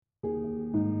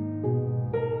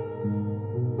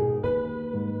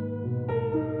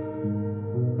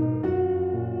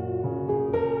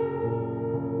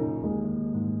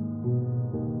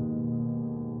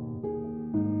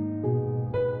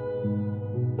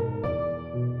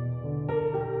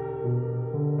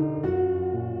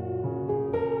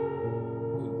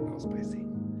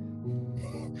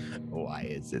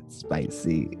Is it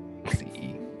spicy?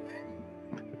 See.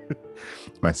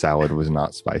 My salad was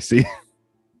not spicy.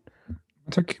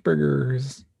 Turkey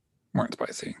burgers weren't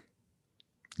spicy.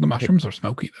 The mushrooms were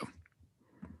smoky though.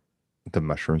 The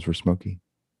mushrooms were smoky.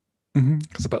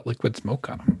 Because about liquid smoke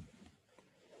on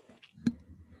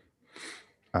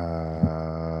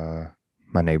them.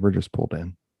 My neighbor just pulled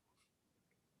in.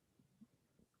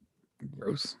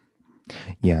 Gross.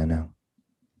 Yeah, I know.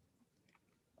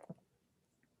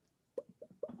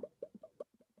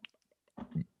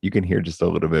 You can hear just a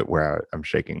little bit where I'm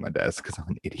shaking my desk because I'm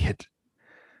an idiot.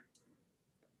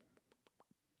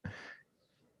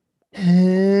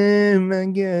 Oh my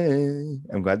God.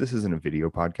 I'm glad this isn't a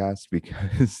video podcast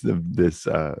because of this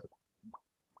the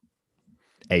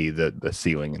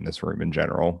ceiling in this room in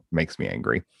general makes me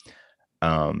angry.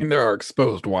 And there are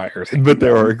exposed wires. But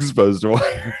there are exposed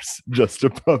wires just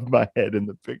above my head in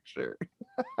the picture.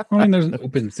 I mean, there's an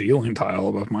open ceiling tile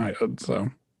above my head, so.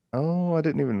 Oh, I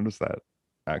didn't even notice that,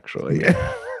 actually.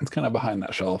 It's kind of behind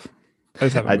that shelf. I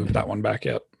just haven't moved that one back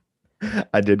yet.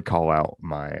 I did call out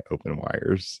my open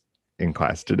wires in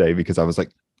class today because I was like,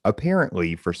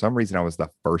 apparently, for some reason, I was the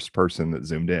first person that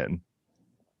zoomed in.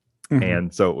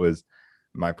 And so it was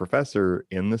my professor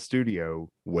in the studio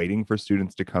waiting for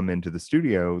students to come into the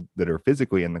studio that are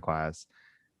physically in the class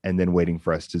and then waiting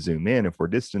for us to zoom in if we're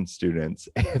distance students.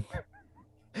 And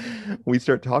we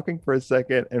start talking for a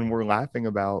second and we're laughing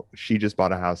about she just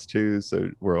bought a house too.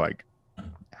 So we're like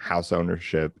house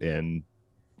ownership in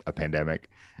a pandemic.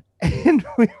 And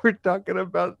we were talking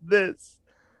about this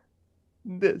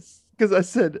because I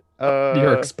said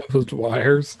your exposed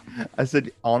wires. I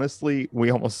said, honestly,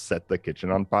 we almost set the kitchen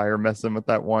on fire messing with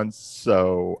that once,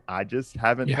 so I just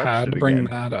haven't you touched had it to bring again.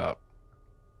 that up.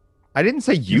 I didn't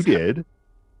say you did.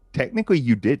 Technically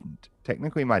you didn't.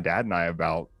 Technically my dad and I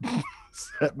about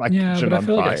set my kitchen but I on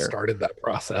feel fire. like I started that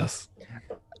process.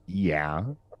 Yeah.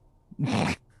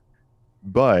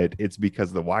 But it's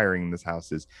because the wiring in this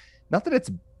house is not that it's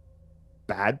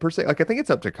bad per se. Like I think it's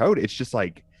up to code. It's just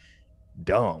like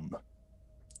dumb.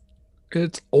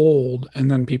 It's old,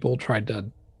 and then people tried to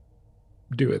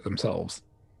do it themselves.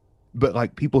 But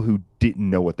like people who didn't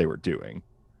know what they were doing.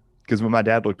 Because when my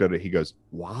dad looked at it, he goes,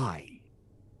 why?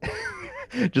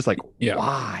 Just like,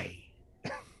 why?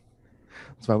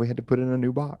 That's why we had to put in a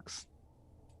new box.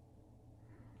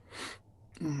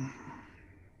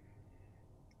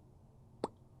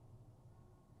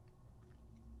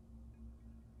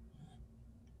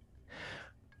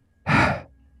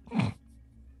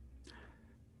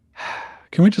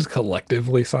 Can we just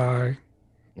collectively sigh?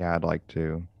 Yeah, I'd like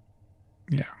to.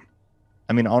 Yeah.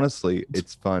 I mean, honestly,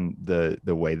 it's fun the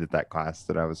way that class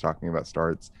that I was talking about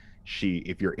starts.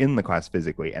 If you're in the class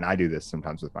physically, and I do this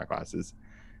sometimes with my classes,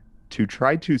 to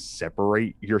try to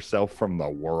separate yourself from the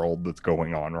world that's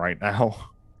going on right now.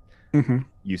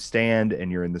 You stand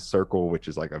and you're in the circle, which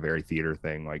is like a very theater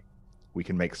thing. Like we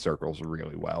can make circles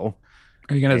really well.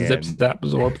 Are you going to zip zap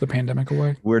zorp the pandemic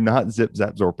away? We're not zip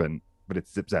zap zorping, but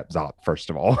it's zip zap zop, first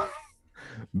of all. Are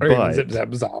you going to zip zap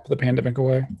zop the pandemic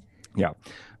away? Yeah.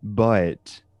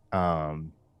 But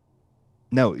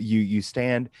no, you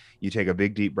stand, you take a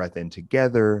big deep breath in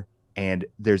together, and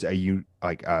there's a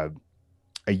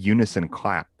unison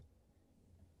clap.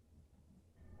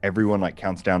 Everyone like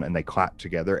counts down and they clap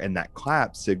together, and that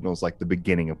clap signals like the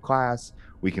beginning of class.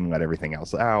 We can let everything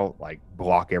else out, like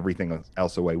block everything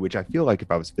else away, which I feel like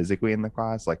if I was physically in the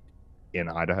class, like in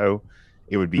Idaho,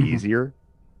 it would be easier.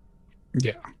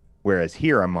 Yeah. Whereas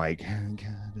here, I'm like, God,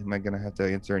 am I going to have to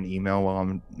answer an email while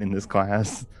I'm in this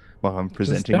class, while I'm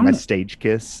presenting my stage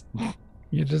kiss?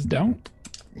 You just don't.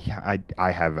 Yeah,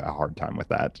 I have a hard time with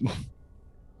that.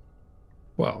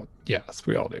 Well, yes,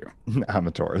 we all do. I'm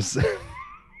a Taurus.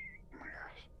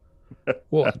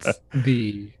 Well,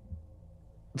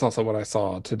 it's also what I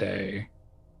saw today.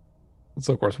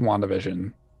 So, of course,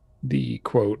 WandaVision, the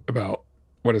quote about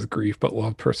what is grief but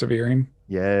love persevering.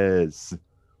 Yes.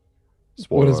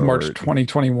 What is March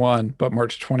 2021 but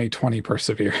March 2020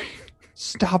 persevering?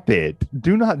 Stop it.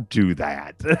 Do not do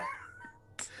that.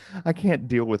 I can't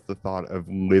deal with the thought of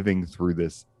living through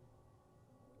this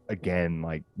again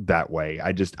like that way.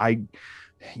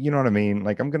 You know what I mean?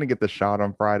 Like, I'm going to get the shot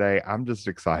on Friday. I'm just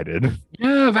excited.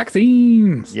 Yeah,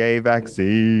 vaccines. Yay,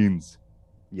 vaccines.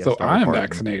 Yes, so I'm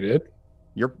vaccinated.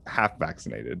 You're half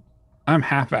vaccinated. I'm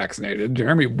half vaccinated.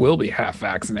 Jeremy will be half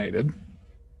vaccinated.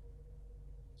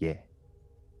 Yeah.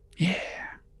 Yeah.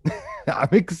 I'm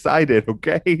excited,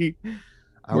 okay?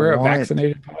 We're a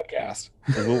vaccinated podcast.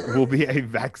 We'll be a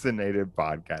vaccinated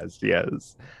podcast,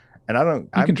 yes. And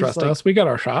you can trust us. We got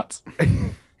our shots.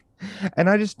 And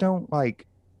I just don't like,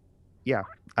 yeah,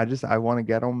 I want to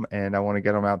get them, and I want to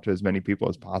get them out to as many people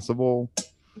as possible.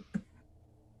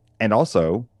 And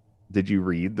also, did you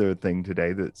read the thing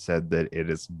today that said that it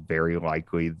is very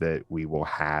likely that we will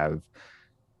have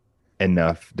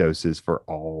enough doses for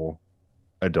all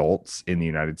adults in the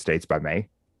United States by May?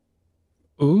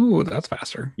 Ooh, that's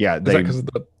faster. Yeah, Is that because of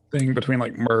the thing between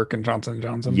like Merck and Johnson &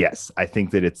 Johnson? yes, I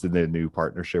think that it's the new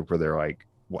partnership where they're like,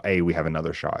 well, A, we have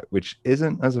another shot, which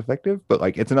isn't as effective, but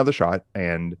like it's another shot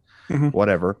and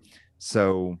whatever.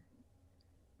 So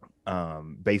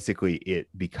basically it,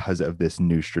 because of this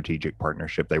new strategic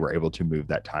partnership, they were able to move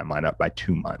that timeline up by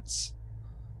 2 months.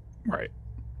 Right.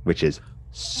 Which is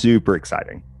super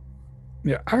exciting.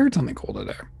 Yeah, I heard something cool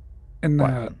today. And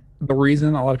the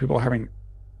reason a lot of people are having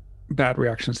bad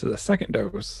reactions to the second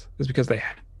dose is because they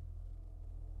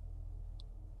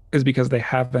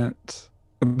haven't,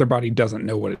 their body doesn't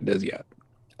know what it is yet.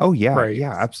 Oh yeah, right?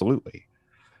 Yeah, absolutely.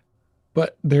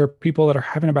 But there are people that are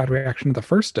having a bad reaction to the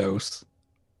first dose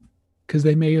because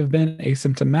they may have been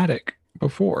asymptomatic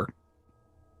before.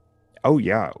 Oh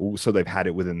yeah, so they've had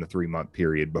it within the 3-month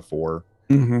period before,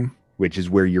 mm-hmm. which is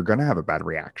where you're going to have a bad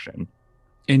reaction.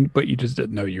 But you just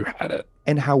didn't know you had it.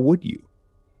 And how would you?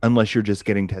 Unless you're just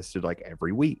getting tested like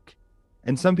every week.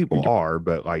 And some people are,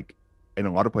 but like in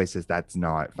a lot of places, that's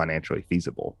not financially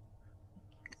feasible.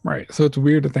 Right. So it's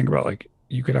weird to think about, like,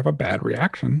 you could have a bad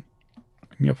reaction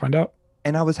and you'll find out.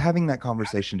 And I was having that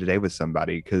conversation today with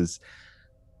somebody because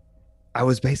I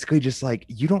was basically just like,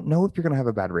 you don't know if you're going to have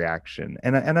a bad reaction.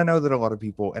 And I know that a lot of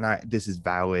people, and this is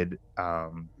valid,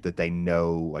 that they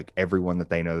know, like everyone that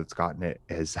they know that's gotten it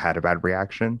has had a bad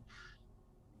reaction.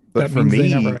 But that means they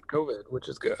never had COVID, which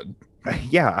is good.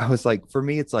 Yeah. I was like, for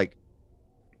me, it's like,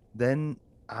 then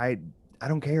I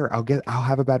don't care. I'll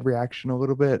have a bad reaction a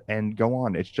little bit and go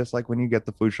on. It's just like when you get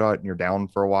the flu shot and you're down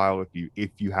for a while,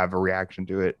 if you have a reaction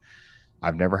to it.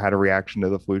 I've never had a reaction to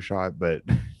the flu shot, but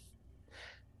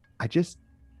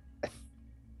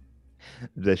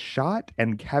the shot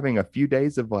and having a few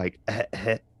days of like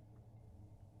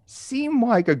seem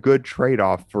like a good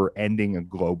trade-off for ending a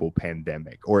global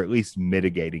pandemic, or at least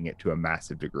mitigating it to a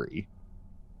massive degree.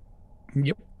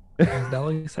 Yep. As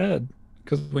Dolly said,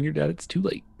 because when you're dead, it's too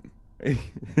late.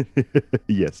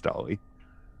 Yes, Dolly.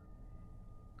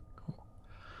 Cool.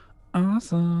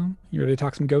 Awesome. You ready to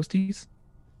talk some ghosties?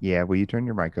 Yeah, will you turn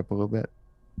your mic up a little bit?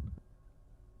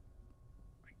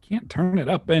 I can't turn it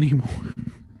up anymore.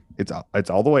 It's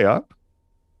all the way up?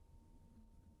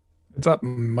 It's up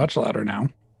much louder now.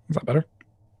 Is that better?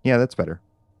 Yeah, that's better.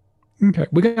 Okay.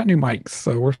 We got new mics,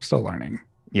 so we're still learning.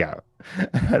 Yeah.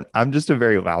 I'm just a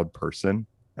very loud person,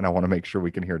 and I want to make sure we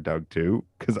can hear Doug too,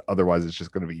 because otherwise it's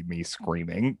just going to be me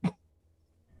screaming.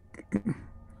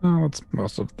 Oh, it's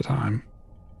most of the time.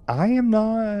 I am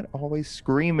not always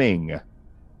screaming.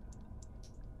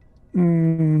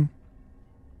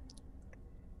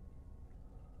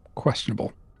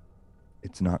 Questionable.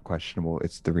 It's not questionable.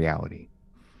 It's the reality.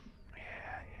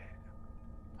 Yeah.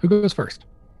 Who goes first?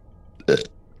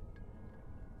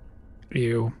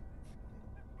 You.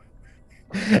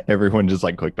 Everyone just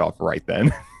like clicked off right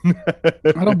then.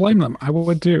 I don't blame them. I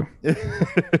would too.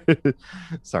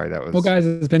 Sorry, that was. Well, guys,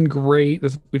 it's been great.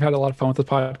 We've had a lot of fun with the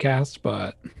podcast,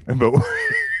 but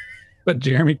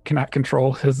Jeremy cannot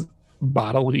control his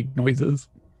bodily noises.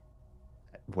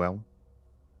 Well,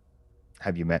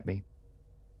 have you met me?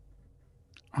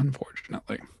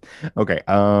 Unfortunately. Okay.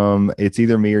 It's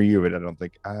either me or you, but I don't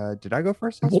think. Did I go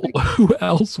first last week? Who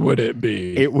else would it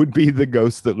be? It would be the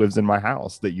ghost that lives in my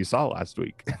house that you saw last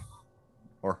week,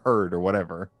 or heard, or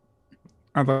whatever.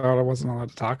 I thought I wasn't allowed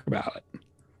to talk about it.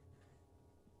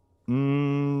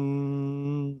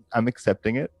 I'm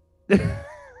accepting it. I'm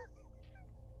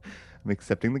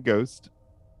accepting the ghost.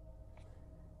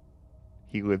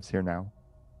 He lives here now.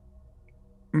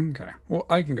 Okay. Well,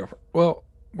 I can go for. Well,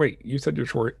 wait. You said your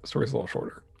story's a little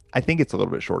shorter. I think it's a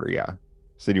little bit shorter. Yeah.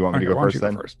 So do you want me to go why first don't you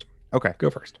then? Go first. Okay. Go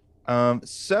first.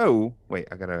 So wait,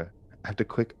 I have to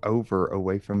click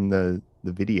away from the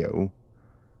video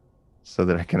so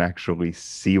that I can actually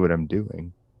see what I'm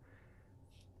doing.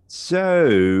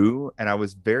 So, and I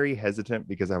was very hesitant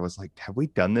because I was like, have we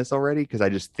done this already? Because I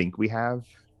just think we have,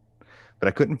 but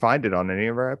I couldn't find it on any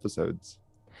of our episodes.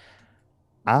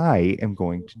 I am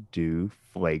going to do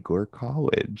Flagler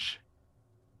College.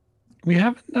 We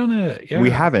haven't done it. Yeah. We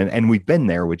haven't, and we've been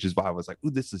there, which is why I was like, "Ooh,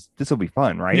 this will be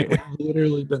fun, right?" Yeah, we've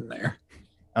literally been there.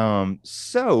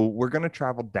 So we're gonna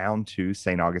travel down to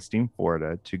St. Augustine,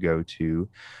 Florida, to go to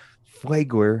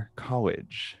Flagler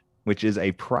College, which is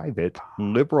a private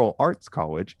liberal arts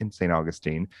college in St.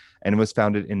 Augustine, and was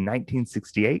founded in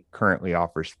 1968. Currently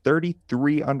offers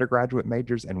 33 undergraduate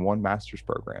majors and 1 master's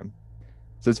program.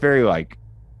 So it's very like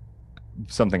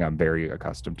something I'm very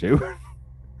accustomed to.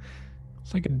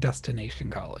 It's like a destination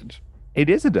college. It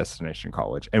is a destination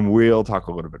college, and we'll talk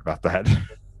a little bit about that.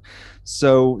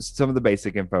 So, some of the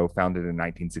basic info: founded in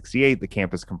 1968, the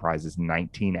campus comprises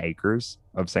 19 acres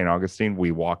of St. Augustine.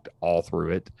 We walked all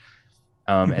through it.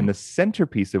 And the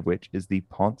centerpiece of which is the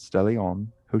Ponce de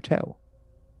Leon Hotel.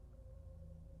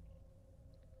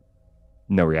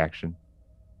 No reaction.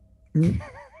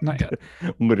 Not yet.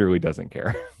 Literally doesn't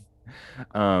care.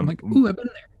 I'm like, ooh, I've been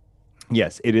there.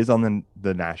 Yes, it is on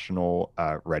the National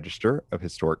Register of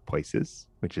Historic Places,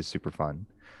 which is super fun.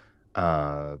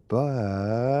 But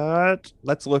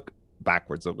let's look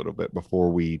backwards a little bit before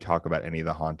we talk about any of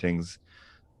the hauntings.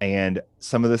 And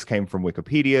some of this came from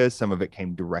Wikipedia. Some of it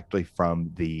came directly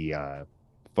from the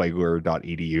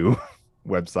flagler.edu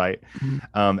website.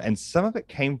 And some of it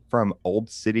came from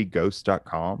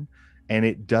oldcityghost.com. And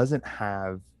it doesn't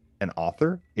have an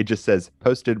author. It just says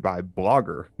posted by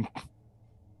blogger.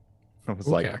 I was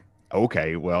like,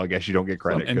 okay, well, I guess you don't get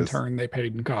credit. Some intern they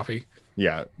paid in coffee.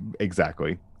 Yeah,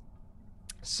 exactly.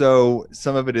 So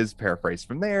some of it is paraphrased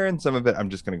from there, and some of it I'm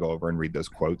just going to go over and read those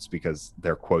quotes because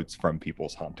they're quotes from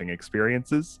people's haunting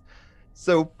experiences.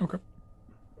 So, okay.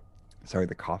 Sorry,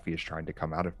 the coffee is trying to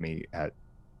come out of me at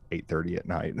 8:30 at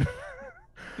night.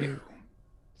 Ew.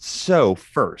 So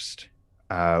first,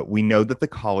 we know that the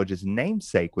college's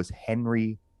namesake was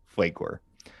Henry Flagler,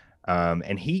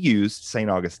 and he used St.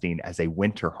 Augustine as a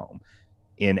winter home.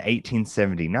 In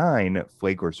 1879,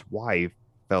 Flagler's wife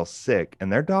fell sick,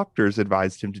 and their doctors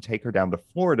advised him to take her down to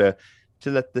Florida to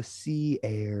let the sea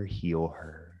air heal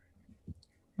her.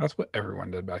 That's what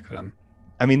everyone did back then.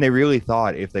 I mean, they really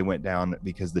thought if they went down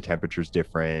because the temperature's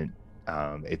different,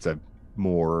 it's a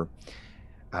more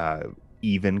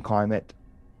even climate,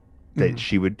 that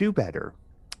she would do better.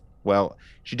 Well,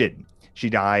 she didn't. She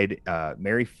died.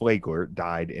 Mary Flagler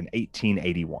died in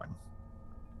 1881.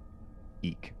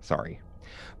 Eek, sorry.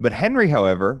 But Henry,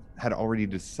 however, had already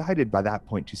decided by that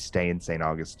point to stay in St.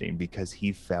 Augustine because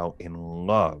he fell in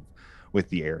love with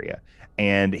the area.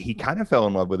 And he kind of fell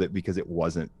in love with it because it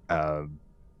wasn't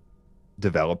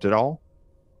developed at all.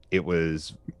 It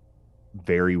was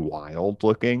very wild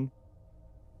looking.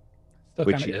 Still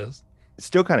kind of is.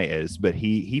 Still kind of is, but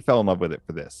he fell in love with it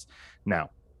for this. Now,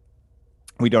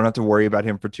 we don't have to worry about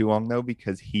him for too long, though,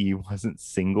 because he wasn't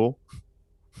single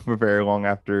for very long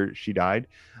after she died.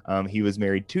 He was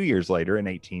married 2 years later in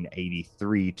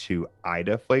 1883 to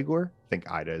Ida Flagler. I think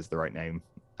Ida is the right name.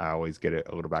 I always get it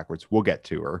a little backwards. We'll get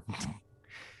to her.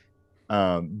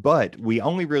 But we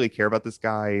only really care about this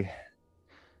guy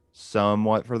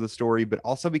somewhat for the story, but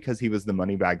also because he was the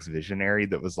Moneybags visionary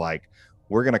that was like,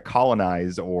 we're going to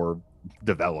colonize or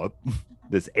develop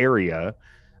this area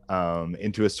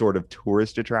into a sort of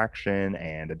tourist attraction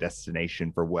and a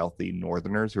destination for wealthy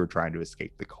Northerners who are trying to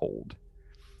escape the cold.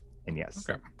 And yes,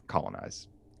 colonize.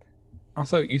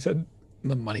 Also, you said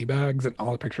the Moneybags, and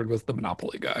all I pictured was the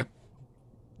Monopoly guy.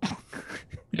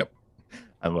 Yep.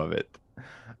 I love it.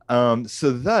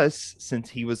 So thus, since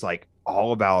he was like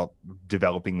all about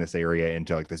developing this area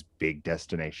into like this big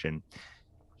destination,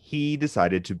 he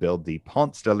decided to build the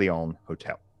Ponce de Leon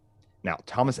Hotel. Now,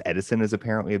 Thomas Edison is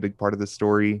apparently a big part of the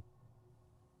story.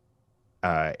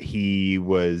 He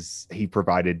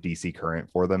provided DC current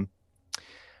for them,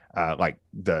 like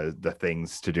the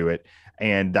things to do it,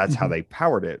 and that's how they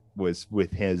powered it, was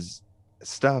with his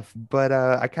stuff. But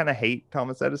I kind of hate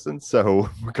Thomas Edison, so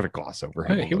we're gonna gloss over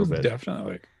him. He was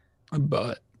definitely like a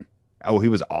butt. Oh, he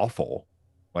was awful.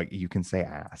 Like, you can say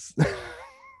ass.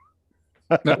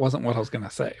 That wasn't what I was going to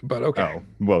say, but okay. Oh,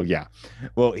 well, yeah.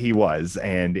 Well, he was.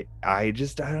 And I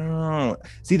don't know.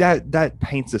 See, that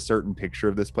paints a certain picture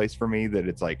of this place for me, that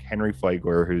it's like Henry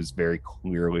Flagler, who's very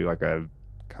clearly like a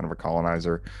kind of a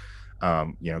colonizer,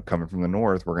 coming from the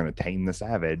North. We're going to tame the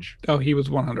savage. Oh, he was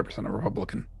 100% a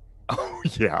Republican. Oh,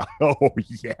 yeah. Oh,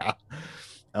 yeah.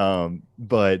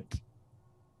 But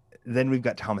then we've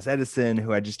got Thomas Edison,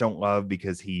 who I just don't love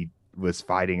because he was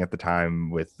fighting at the time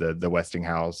with the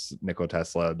Westinghouse, Nikola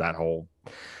Tesla, that whole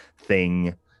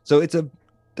thing. So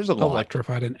there's a lot.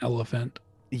 Electrified an elephant.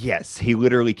 Yes, he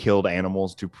literally killed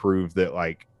animals to prove that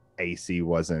like AC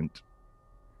wasn't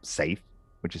safe,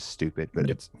 which is stupid, but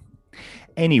it's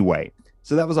anyway.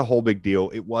 So that was a whole big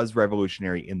deal. It was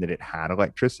revolutionary in that it had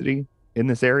electricity in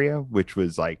this area, which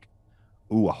was like,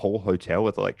 ooh, a whole hotel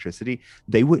with electricity.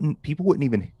 People wouldn't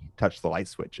even touch the light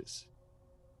switches.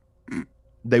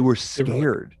 They were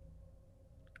scared.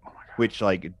 Oh my God. Which,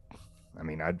 like, I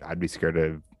mean, I'd be scared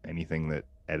of anything that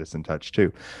Edison touched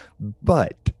too.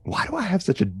 But why do I have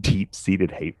such a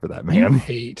deep-seated hate for that man? I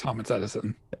hate Thomas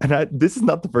Edison. And this is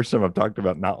not the first time I've talked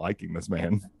about not liking this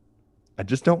man. I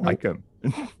just don't like him.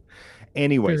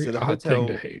 Anyway, Very so the odd thing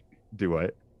to hotel, hate. do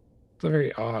what? It's a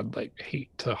very odd, like, hate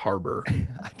to harbor.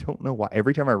 I don't know why.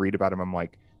 Every time I read about him, I'm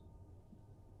like,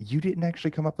 you didn't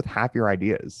actually come up with half your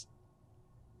ideas.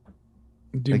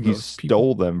 Do Like you most people?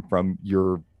 stole them from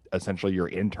your essentially your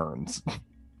interns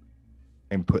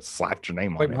and slapped your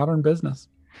name Like on it. modern business.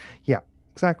 Yeah,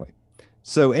 exactly.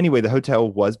 So anyway, the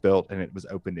hotel was built and it was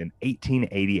opened in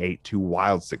 1888 to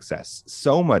wild success.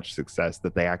 So much success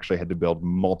that they actually had to build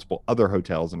multiple other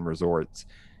hotels and resorts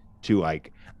to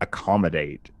like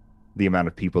accommodate the amount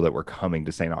of people that were coming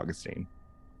to St. Augustine.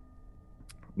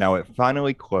 Now it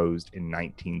finally closed in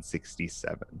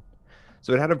 1967.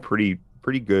 So it had a pretty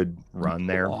good run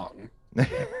there. Long.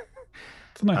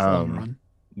 It's a nice long run.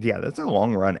 Yeah, that's a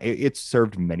long run. It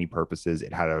served many purposes.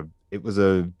 It was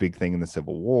a big thing in the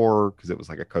Civil War because it was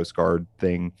like a Coast Guard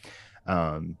thing,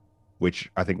 which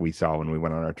I think we saw when we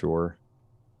went on our tour.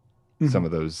 Some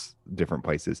of those different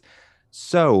places.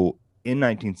 So in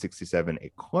 1967,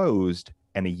 it closed,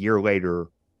 and a year later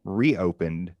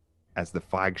reopened as the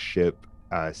flagship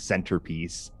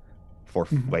centerpiece for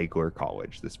Flagler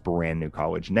College, this brand new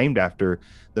college named after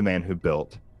the man who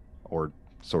built, or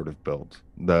sort of built,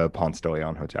 the Ponce de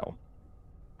Leon Hotel.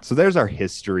 So there's our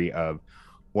history of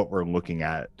what we're looking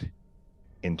at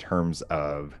in terms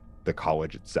of the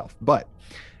college itself. But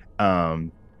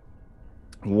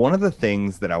one of the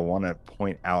things that I want to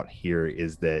point out here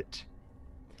is that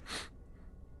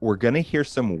we're going to hear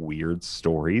some weird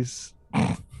stories.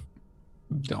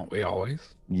 Don't we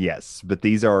always? Yes, but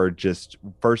these are just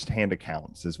firsthand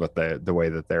accounts is what the way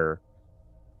that they're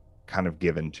kind of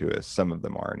given to us. Some of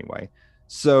them are anyway.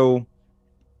 So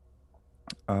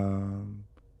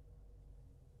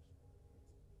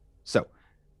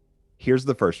here's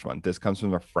the first one. This comes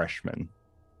from a freshman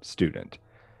student.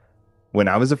 When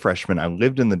I was a freshman, I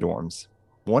lived in the dorms.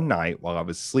 One night while I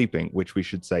was sleeping, which we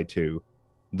should say too,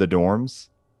 the dorms,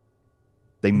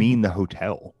 they mean the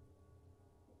hotel.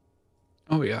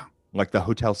 Oh yeah. Like the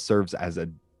hotel serves as a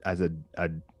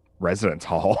residence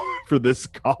hall for this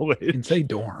college. You can say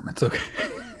dorm. It's okay.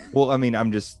 Well, I mean,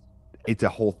 it's a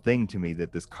whole thing to me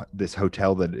that this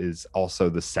hotel that is also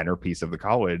the centerpiece of the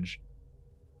college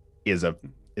is a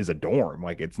dorm.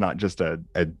 Like it's not just an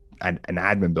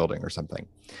admin building or something.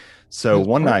 So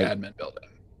one night, admin building.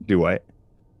 Do what?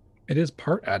 It is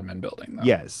part admin building, though.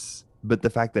 Yes, but the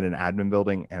fact that an admin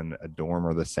building and a dorm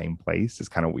are the same place is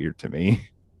kind of weird to me.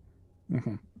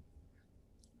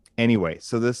 Anyway,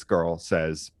 so this girl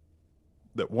says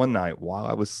that one night while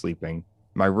I was sleeping,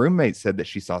 my roommate said that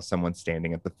she saw someone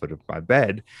standing at the foot of my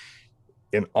bed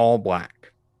in all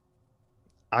black.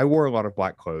 I wore a lot of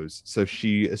black clothes, so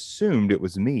she assumed it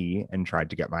was me and tried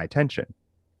to get my attention.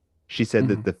 She said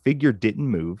that the figure didn't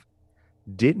move,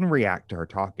 didn't react to her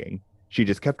talking. She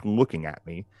just kept looking at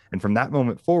me. And from that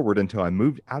moment forward until I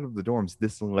moved out of the dorms,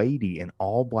 this lady in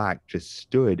all black just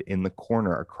stood in the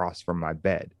corner across from my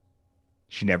bed.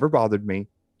 She never bothered me.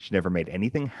 She never made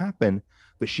anything happen,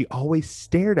 but she always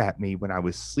stared at me when I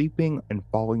was sleeping and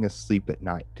falling asleep at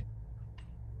night.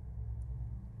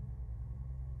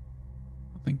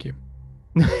 Thank you.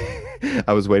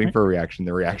 I was waiting for a reaction.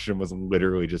 The reaction was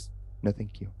literally just, no,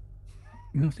 thank you.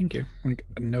 No, thank you. Like,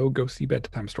 no, go see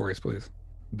bedtime stories, please.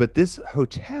 But this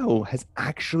hotel has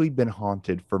actually been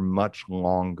haunted for much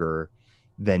longer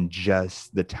than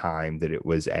just the time that it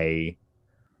was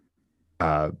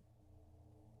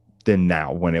than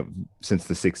now, since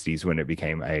the 60s when it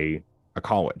became a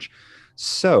college.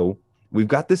 So we've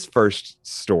got this first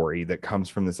story that comes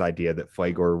from this idea that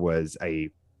Flagler was a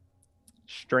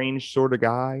strange sort of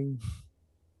guy,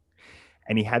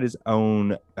 and he had his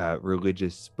own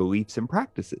religious beliefs and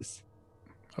practices.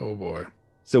 Oh boy.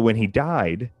 So when he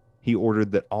died, he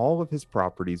ordered that all of his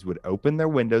properties would open their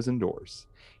windows and doors.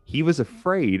 He was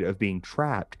afraid of being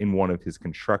trapped in one of his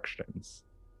constructions.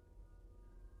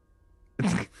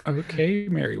 Okay,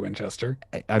 Mary Winchester.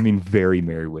 I mean, very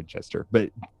Mary Winchester. But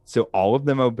so all of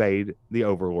them obeyed the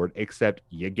overlord, except,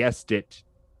 you guessed it,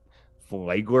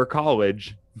 Flagler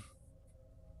College.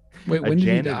 Wait, when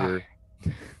did he die?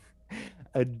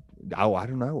 I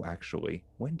don't know, actually.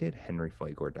 When did Henry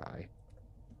Flagler die?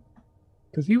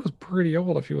 Because he was pretty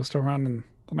old if he was still around in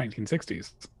the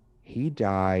 1960s. He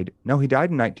died in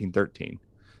 1913.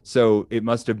 So it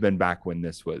must have been back when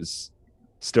this was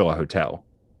still a hotel.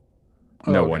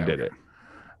 No one did it.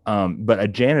 But a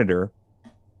janitor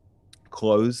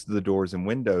closed the doors and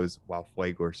windows while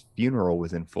Flagler's funeral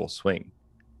was in full swing.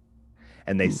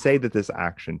 And they say that this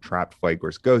action trapped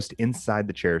Flagler's ghost inside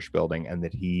the Cherish building and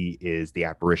that he is the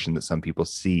apparition that some people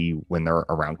see when they're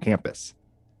around campus.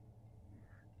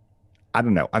 I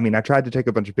don't know. I mean, I tried to take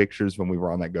a bunch of pictures when we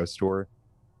were on that ghost tour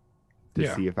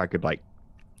to see if I could like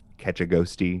catch a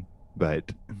ghosty, but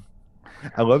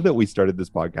I love that we started this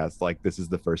podcast like this is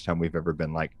the first time we've ever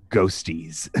been like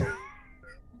ghosties.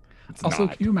 It's Also,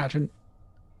 not. can you imagine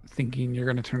thinking you're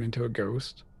going to turn into a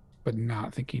ghost, but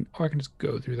not thinking, oh, I can just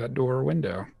go through that door or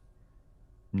window?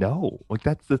 No, like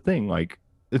that's the thing. Like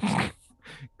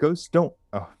ghosts don't.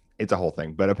 Oh, it's a whole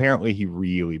thing. But apparently, he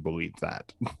really believes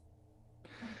that.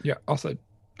 Yeah. Also,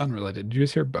 unrelated. Did you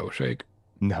just hear bow shake?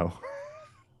 No.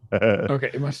 Okay,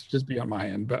 it must just be on my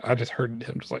end, but I just heard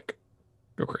him just like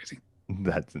go crazy.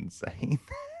 That's insane.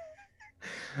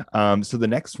 So the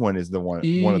next one is the one of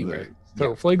Anyway, the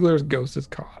so Flagler's ghost is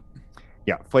caught.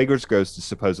 yeah, Flagler's ghost is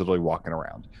supposedly walking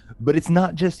around, but it's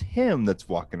not just him that's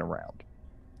walking around.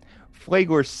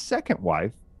 Flagler's second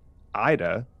wife,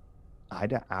 Ida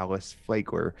Alice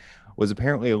Flagler, was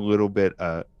apparently a little bit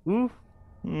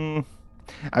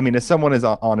I mean, as someone is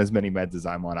on as many meds as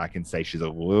I'm on, I can say she's a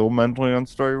little mentally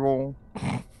unstable.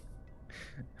 I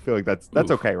feel like that's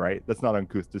Oof. okay, right? That's not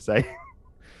uncouth to say.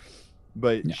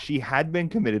 But Yeah. she had been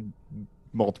committed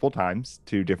multiple times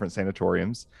to different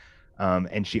sanatoriums,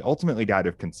 and she ultimately died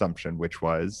of consumption, which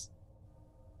was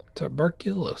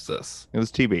Tuberculosis. it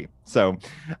was TB. So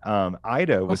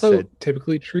Ida was Also said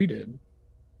typically treated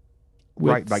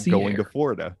with right by sea going to air.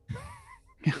 Florida.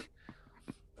 Yeah.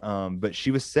 But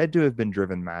she was said to have been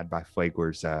driven mad by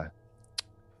Flagler's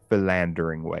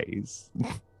philandering ways.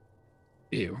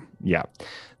 Ew. Yeah.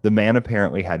 The man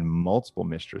apparently had multiple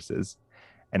mistresses,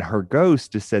 and her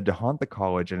ghost is said to haunt the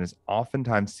college and is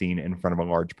oftentimes seen in front of a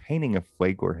large painting of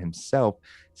Flagler himself,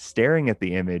 staring at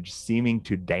the image, seeming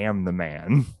to damn the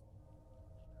man.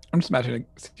 I'm just imagining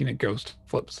seeing a ghost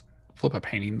flip a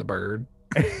painting, the bird.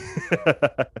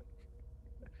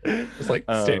 Just like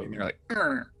standing there like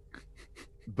 "Grr."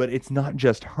 But it's not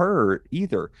just her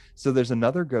either. So there's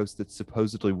another ghost that's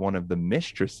supposedly one of the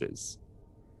mistresses.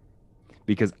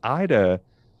 Because Ida,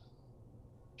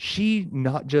 she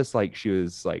not just like she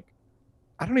was like,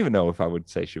 I don't even know if I would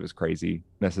say she was crazy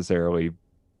necessarily,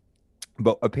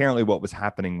 but apparently what was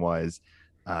happening was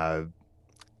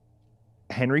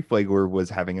Henry Flagler was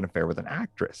having an affair with an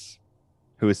actress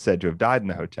who is said to have died in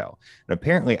the hotel. And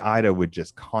apparently Ida would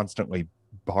just constantly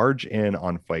barge in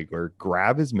on Flagler,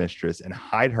 grab his mistress, and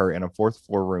hide her in a fourth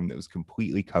floor room that was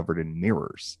completely covered in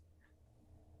mirrors.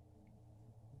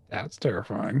 That's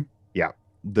terrifying. Yeah.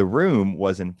 The room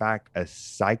was, in fact, a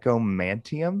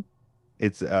psychomantium.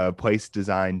 It's a place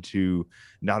designed to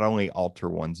not only alter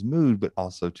one's mood, but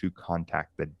also to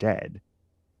contact the dead,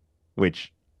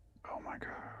 which, Oh my god.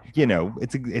 you know,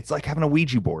 it's like having a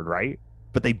Ouija board, right?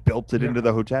 But they built it into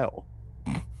the hotel.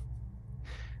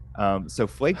 So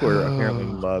Flagler apparently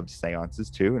loved seances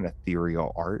too and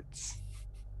ethereal arts.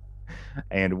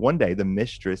 And one day the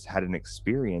mistress had an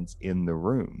experience in the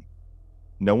room.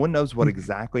 No one knows what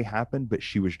exactly happened, but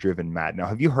she was driven mad. Now,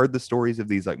 have you heard the stories of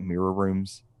these like mirror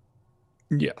rooms?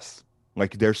 Yes.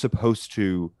 Like they're supposed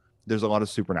to, there's a lot of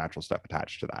supernatural stuff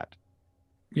attached to that.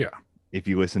 Yeah. If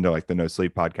you listen to like the No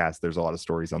Sleep podcast, there's a lot of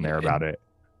stories on there about it.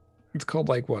 It's called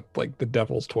like what? Like the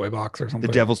Devil's Toy Box or something?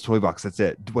 The Devil's Toy Box. That's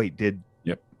it. Wait, did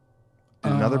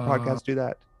another Uh, podcast do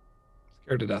that?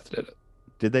 Scared to Death did it.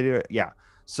 Did they do it? Yeah.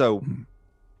 So Mhm.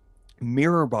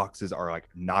 mirror boxes are like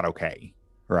not okay,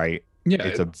 right? Yeah.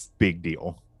 It's a big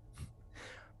deal.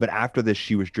 But after this,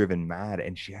 she was driven mad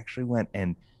and she actually went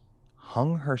and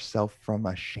hung herself from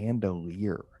a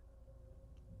chandelier.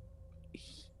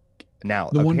 Now,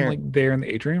 the one like there in the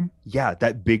atrium. yeah,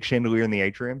 that big chandelier in the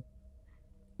atrium.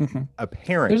 Mhm.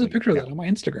 Apparently, There's a picture of that on my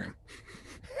Instagram.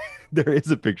 there is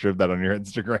a picture of that on your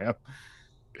Instagram.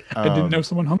 I didn't know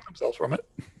someone hung themselves from it.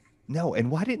 No, and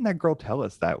why didn't that girl tell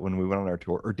us that when we went on our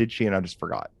tour? Or did she and I just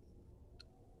forgot?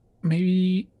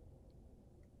 Maybe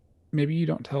you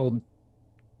don't tell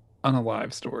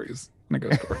unalive stories in a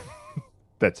ghost story.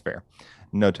 That's fair.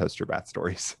 No toaster bath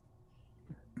stories.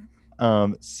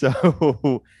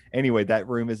 So anyway, that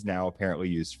room is now apparently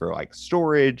used for like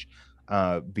storage,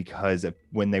 because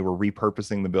when they were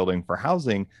repurposing the building for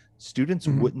housing, students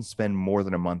wouldn't spend more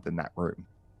than a month in that room.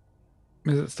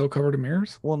 Is it still covered in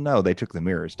mirrors? Well, no, they took the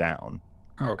mirrors down.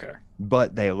 Oh, okay.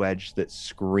 But they alleged that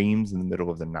screams in the middle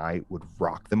of the night would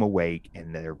rock them awake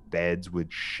and their beds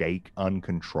would shake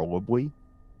uncontrollably.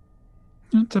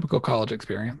 Typical college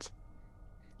experience.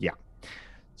 Yeah.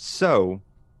 So,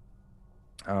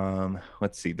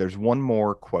 let's see. There's one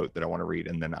more quote that I want to read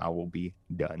and then I will be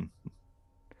done.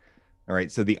 All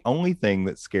right. So the only thing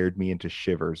that scared me into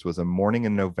shivers was a morning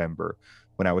in November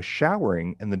when I was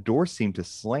showering and the door seemed to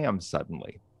slam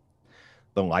suddenly.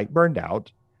 The light burned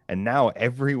out, and now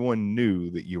everyone knew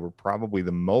that you were probably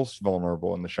the most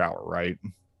vulnerable in the shower, right?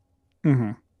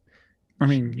 Mm-hmm. I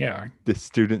mean, yeah. The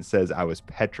student says I was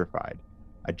petrified.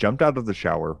 I jumped out of the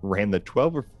shower, ran the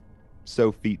 12 or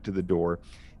so feet to the door,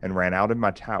 and ran out in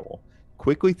my towel.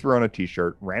 Quickly threw on a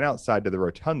t-shirt, ran outside to the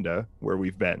rotunda where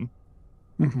we've been,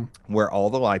 Hmm. where all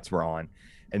the lights were on,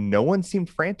 and no one seemed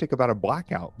frantic about a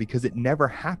blackout because it never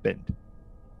happened.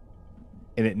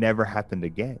 And it never happened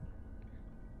again.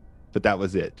 But that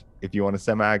was it. If you want a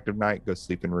semi-active night, go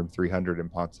sleep in room 300 in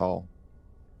Ponce Hall.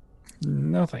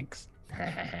 No thanks.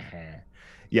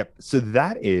 Yep. So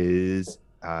that is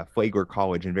Flagler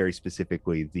College, and very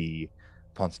specifically the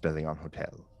Ponce de Leon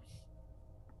Hotel.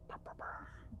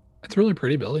 It's a really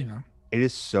pretty building, though. It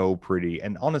is so pretty.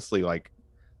 And honestly, like,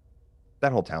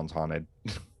 that whole town's haunted.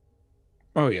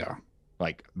 Oh, yeah.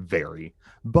 Like, very.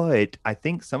 But I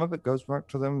think some of it goes back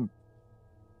to them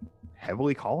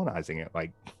heavily colonizing it.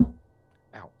 Like,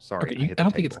 ow, sorry. Okay, I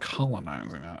don't think it's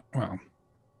colonizing it. Well,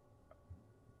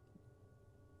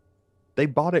 they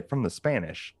bought it from the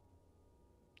Spanish,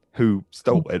 who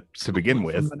stole it to begin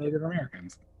with. From the Native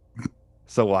Americans.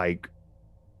 So, like,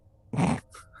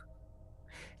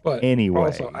 but anyway,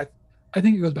 also, I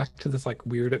think it goes back to this like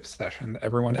weird obsession that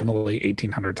everyone in the late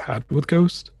 1800s had with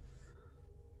ghosts.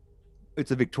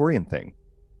 it's a Victorian thing.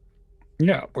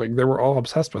 Yeah, like they were all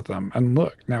obsessed with them. And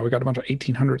look, now we got a bunch of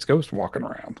 1800s ghosts walking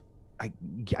around.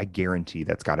 I guarantee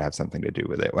that's got to have something to do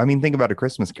with it. I mean, think about A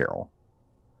Christmas Carol.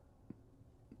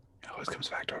 It always comes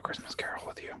back to A Christmas Carol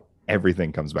with you.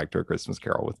 Everything comes back to A Christmas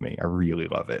Carol with me. I really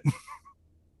love it.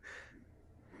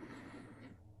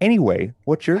 Anyway,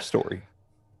 what's your story?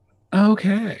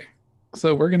 Okay.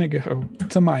 So we're going to go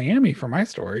to Miami for my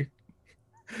story.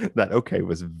 That okay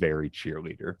was very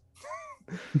cheerleader.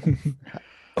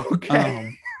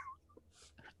 Okay.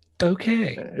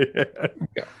 Okay.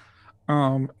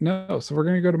 No, so we're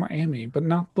going to go to Miami, but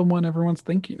not the one everyone's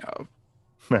thinking of.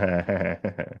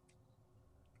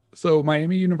 So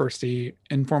Miami University,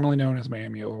 informally known as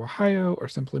Miami of Ohio or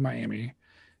simply Miami,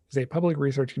 is a public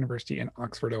research university in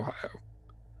Oxford, Ohio.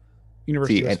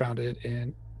 University was founded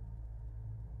in...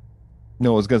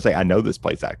 No, I was going to say, I know this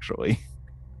place actually.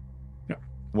 Yeah.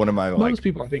 One of my Most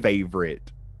people, I think,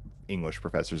 favorite English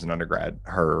professors in undergrad,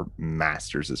 her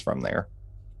master's is from there.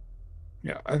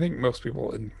 Yeah, I think most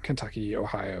people in Kentucky,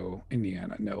 Ohio,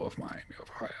 Indiana know of Miami of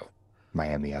Ohio.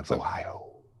 Miami of Ohio.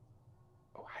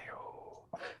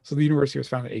 So the university was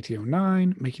founded in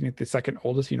 1809, making it the second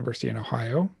oldest university in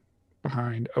Ohio,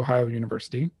 behind Ohio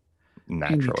University.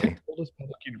 Naturally. And the 10th oldest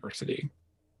public university.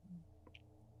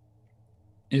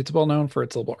 It's well known for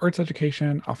its liberal arts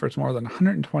education, offers more than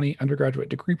 120 undergraduate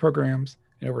degree programs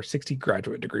and over 60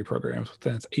 graduate degree programs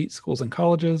within its 8 schools and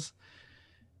colleges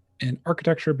in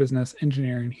architecture, business,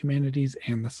 engineering, humanities,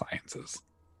 and the sciences.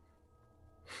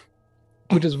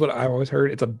 Which is what I've always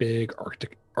heard. It's a big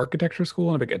architecture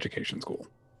school and a big education school.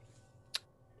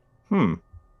 Yep.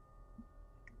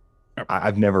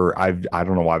 I don't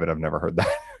know why, but I've never heard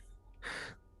that.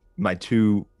 My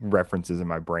two references in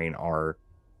my brain are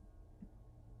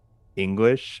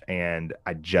English, and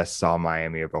I just saw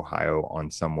Miami of Ohio on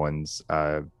someone's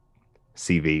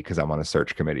CV because I'm on a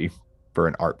search committee for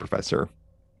an art professor,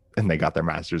 and they got their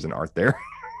master's in art there.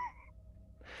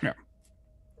 Yeah.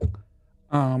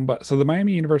 But so the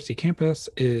Miami University campus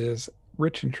is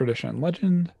rich in tradition and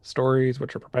legend, stories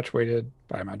which are perpetuated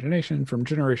by imagination from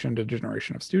generation to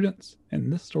generation of students,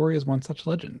 and this story is one such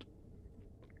legend.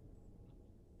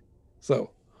 So,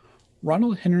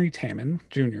 Ronald Henry Taman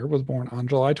Jr. was born on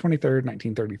July 23rd,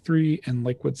 1933 in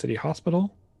Lakewood City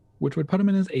Hospital, which would put him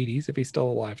in his 80s if he's still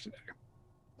alive today.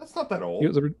 That's not that old. He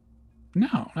was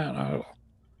no, not at all.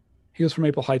 He was from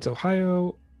Maple Heights,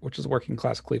 Ohio, which is a working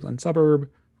class Cleveland suburb,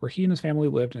 where he and his family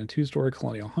lived in a 2-story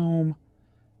colonial home.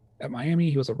 At Miami,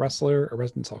 he was a wrestler, a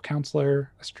residence hall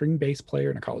counselor, a string bass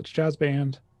player in a college jazz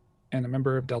band, and a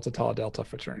member of Delta Tau Delta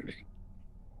fraternity.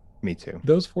 Me too.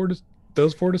 Those four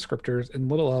descriptors and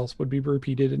little else would be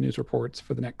repeated in news reports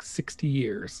for the next 60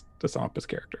 years to sum up his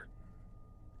character.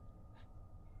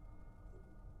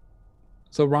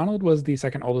 So Ronald was the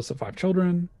second oldest of 5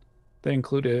 children. They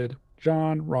included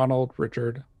John, Ronald,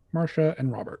 Richard, Marcia,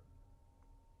 and Robert.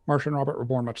 Marcia and Robert were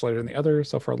born much later than the others,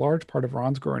 so for a large part of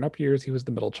Ron's growing up years, he was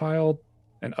the middle child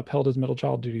and upheld his middle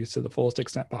child duties to the fullest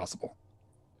extent possible.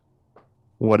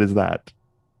 What is that?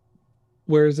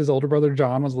 Whereas his older brother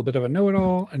John was a little bit of a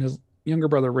know-it-all, and his younger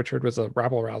brother Richard was a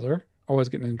rabble-rouser, always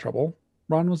getting in trouble.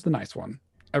 Ron was the nice one,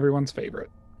 everyone's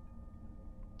favorite.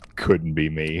 Couldn't be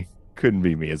me. Couldn't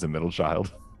be me as a middle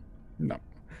child. No.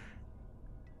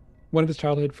 One of his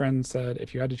childhood friends said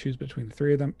if you had to choose between the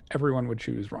 3 of them, everyone would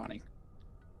choose Ronnie.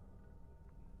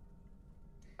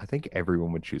 I think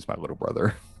everyone would choose my little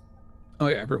brother. Oh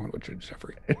yeah, everyone would choose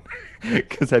Jeffrey.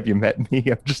 Because have you met me?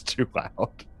 I'm just too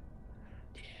loud.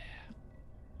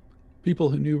 People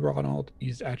who knew Ronald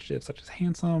used adjectives such as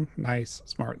handsome, nice,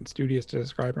 smart, and studious to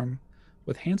describe him,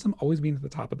 with handsome always being at the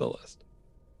top of the list.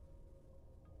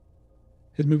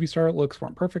 His movie star looks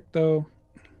weren't perfect, though.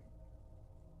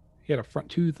 He had a front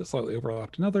tooth that slightly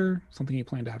overlapped another, something he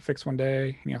planned to have fixed one day,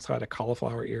 and he also had a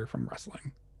cauliflower ear from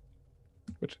wrestling.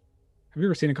 Which, have you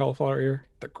ever seen a cauliflower ear?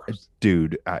 They're gross.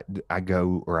 Dude, I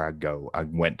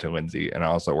went to Lindsay, and I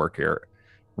also work here.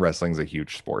 Wrestling's a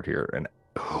huge sport here, and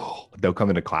they'll come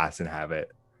into class and have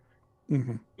it.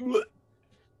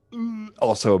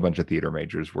 Also, a bunch of theater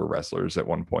majors were wrestlers at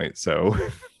one point, so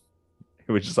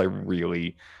it was just like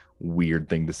really weird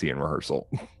thing to see in rehearsal.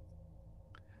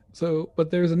 So,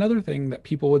 but there's another thing that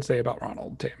people would say about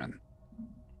Ronald Taman,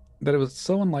 that it was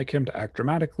so unlike him to act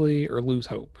dramatically or lose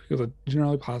hope. He was a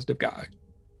generally positive guy.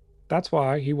 That's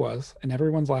why he was, in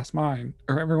everyone's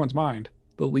mind,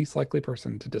 the least likely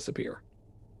person to disappear.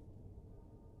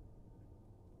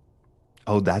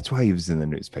 Oh, that's why he was in the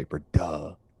newspaper.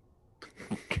 Duh.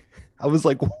 I was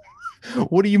like,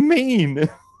 what do you mean?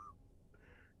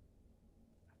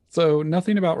 So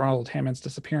nothing about Ronald Hammond's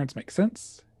disappearance makes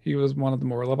sense. He was one of the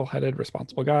more level-headed,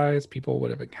 responsible guys people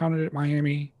would have encountered at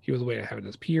Miami. He was way ahead of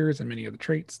his peers in many of the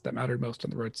traits that mattered most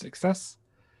on the road to success,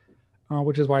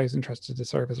 which is why he's entrusted to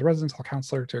serve as a residence hall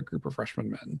counselor to a group of freshman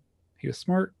men. He was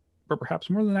smart, but perhaps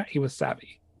more than that, he was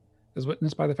savvy, as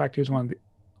witnessed by the fact he was one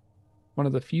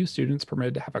of the few students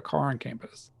permitted to have a car on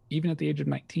campus. Even at the age of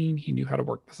 19, he knew how to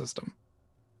work the system.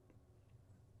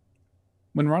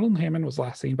 When Ronald Hammond was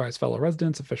last seen by his fellow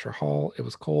residents of Fisher Hall, it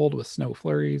was cold with snow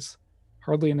flurries,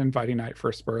 hardly an inviting night for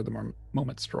a spur of the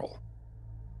moment stroll.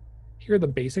 Here are the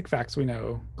basic facts we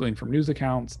know, gleaned from news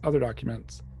accounts, other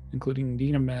documents, including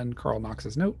Dean of Men Carl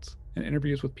Knox's notes, and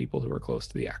interviews with people who were close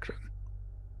to the action.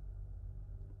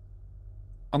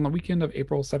 On the weekend of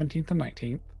April 17th and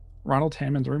 19th, Ronald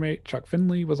Taman's roommate, Chuck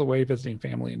Finley, was away visiting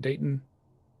family in Dayton.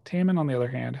 Taman, on the other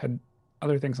hand, had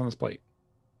other things on his plate.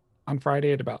 On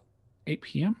Friday at about 8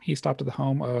 p.m., he stopped at the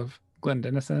home of Glenn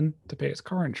Dennison to pay his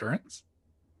car insurance.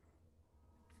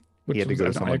 Which he had to go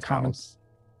to someone's house.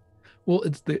 Well,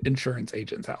 it's the insurance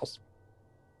agent's house.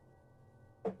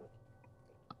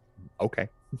 Okay.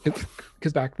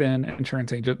 Because back then,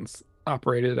 insurance agents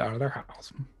operated out of their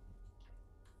house.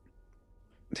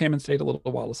 Taman stayed a little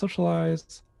while to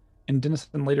socialize, and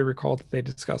Dennison later recalled that they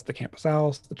discussed the Campus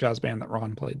Owls, the jazz band that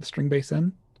Ron played the string bass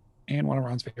in, and one of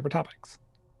Ron's favorite topics.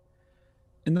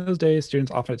 In those days,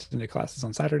 students often attended classes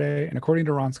on Saturday, and according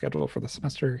to Ron's schedule for the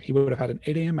semester, he would have had an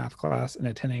 8 a.m. math class and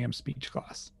a 10 a.m. speech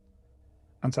class.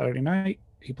 On Saturday night,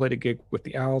 he played a gig with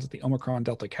the Owls at the Omicron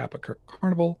Delta Kappa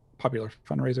Carnival, a popular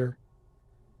fundraiser.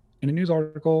 In a news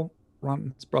article,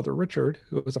 Ron's brother Richard,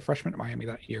 who was a freshman at Miami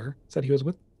that year, said he was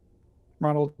with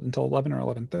Ronald until 11 or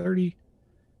 11:30.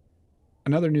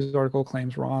 Another news article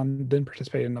claims Ron then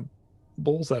participated in a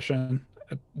bull session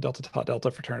at Delta Tau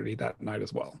Delta fraternity that night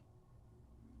as well.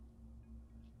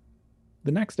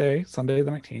 The next day, Sunday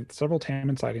the 19th, several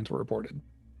Taman sightings were reported.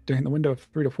 During the window of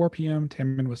 3 to 4 p.m.,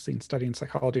 Taman was seen studying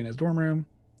psychology in his dorm room,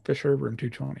 Fisher, room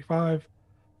 225,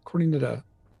 according to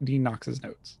Dean Knox's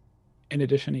notes. In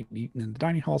addition, he'd eaten in the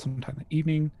dining hall sometime in the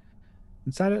evening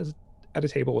and sat at a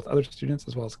table with other students,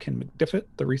 as well as Ken McDiffett,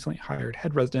 the recently hired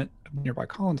head resident of nearby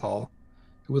Collins Hall,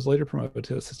 who was later promoted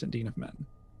to assistant dean of men.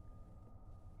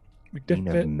 Dean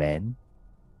of men?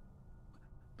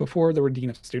 Before there were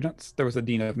dean of students, there was a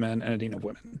dean of men and a dean of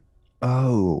women.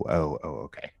 Oh,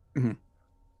 okay.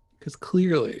 Because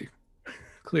clearly,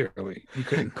 you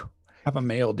couldn't have a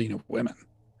male dean of women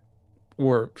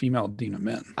or female dean of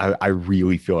men. I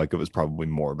really feel like it was probably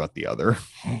more about the other.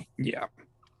 Yeah.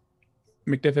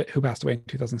 McDiffett, who passed away in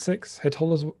 2006, had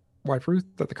told his wife Ruth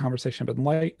that the conversation had been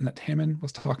light and that Taman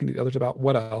was talking to the others about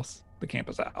what else? The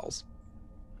Campus Owls.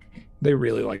 They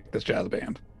really liked this jazz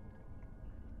band.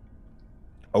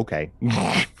 Okay.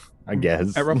 I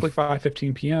guess. At roughly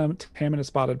 5:15 p.m., Taman is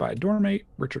spotted by a dorm mate,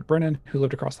 Richard Brennan, who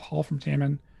lived across the hall from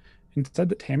Taman, and said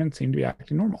that Taman seemed to be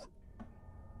acting normal.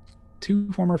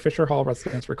 Two former Fisher Hall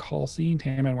residents recall seeing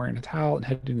Taman wearing a towel and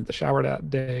heading into the shower that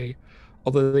day,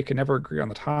 although they could never agree on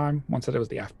the time. One said it was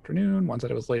the afternoon, one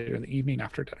said it was later in the evening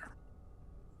after dinner.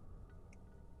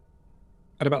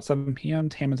 At about 7 p.m.,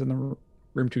 Taman's in the room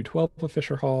 212 of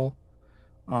Fisher Hall,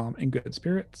 in good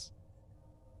spirits.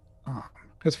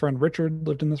 His friend Richard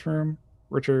lived in this room.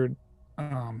 Richard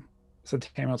said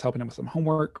Taman was helping him with some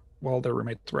homework while their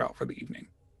roommates were out for the evening.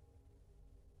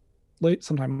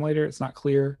 Sometime later, it's not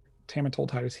clear, Taman told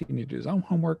Titus he needed to do his own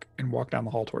homework and walked down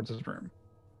the hall towards his room.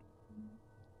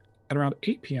 At around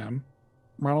 8 p.m.,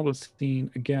 Ronald was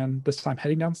seen again, this time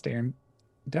heading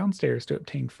downstairs to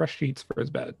obtain fresh sheets for his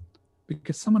bed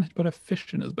because someone had put a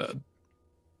fish in his bed.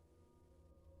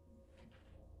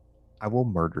 I will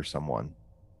murder someone.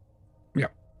 Yeah.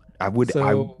 I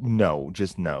So no,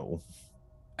 just no.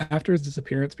 after his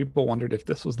disappearance, people wondered if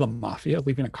this was the mafia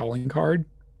leaving a calling card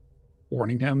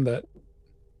warning him that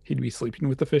he'd be sleeping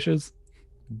with the fishes.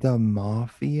 The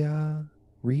mafia?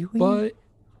 Really? But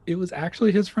it was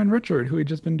actually his friend Richard, who he'd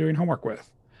just been doing homework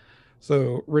with. So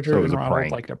So it Richard was and a Ronald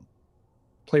prank. liked to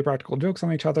play practical jokes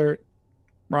on each other.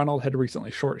 Ronald had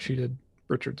recently short sheeted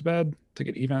Richard's bed to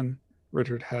get even.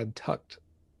 Richard had tucked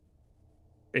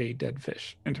a dead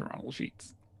fish into Ronald's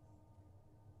sheets.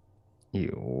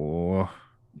 Ew.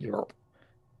 Yep.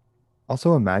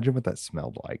 Also, imagine what that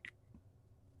smelled like.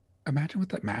 Imagine what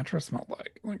that mattress smelled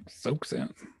like. Like soaks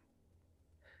in.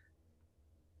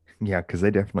 Yeah, because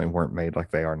they definitely weren't made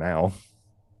like they are now.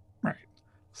 Right.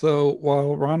 So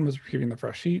while Ron was retrieving the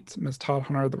fresh sheets, Miss Todd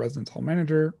Hunter, the residence hall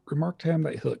manager, remarked to him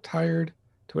that he looked tired,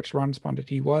 to which Ron responded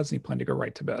he was and he planned to go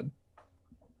right to bed.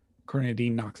 According to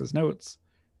Dean Knox's notes,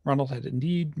 Ronald had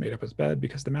indeed made up his bed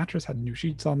because the mattress had new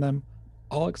sheets on them,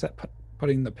 all except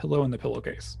putting the pillow in the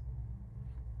pillowcase.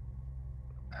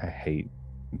 I hate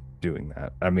doing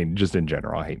that. I mean, just in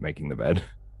general, I hate making the bed.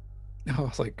 I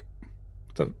was like,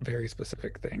 it's a very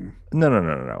specific thing. No, no,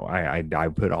 no, no, no. I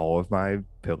put all of my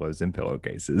pillows in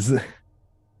pillowcases.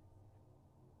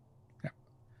 Yeah.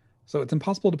 So it's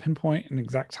impossible to pinpoint an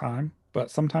exact time, but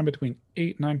sometime between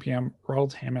 8 and 9 p.m.,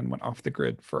 Ronald Hammond went off the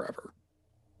grid forever.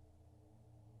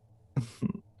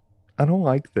 I don't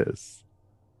like this.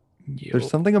 There's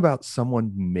Yep. something about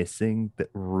someone missing that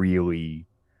really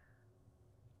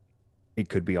it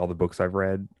could be all the books I've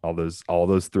read. All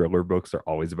those thriller books are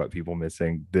always about people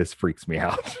missing. This freaks me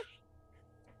out.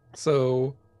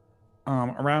 So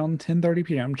around 10:30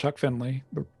 p.m., Chuck Finley,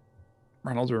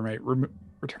 Ronald's roommate,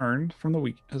 returned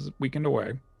from his weekend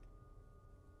away.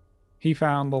 He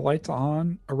found the lights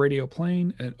on, a radio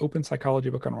playing, and an open psychology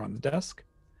book on Ron's desk.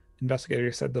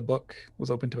 Investigators said the book was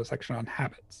open to a section on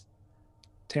habits.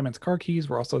 Tammann's car keys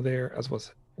were also there, as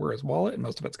were his wallet and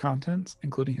most of its contents,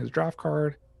 including his draft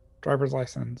card, driver's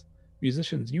license,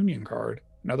 musician's union card,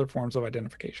 and other forms of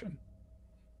identification.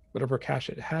 Whatever cash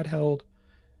it had held,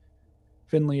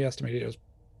 Finley estimated it was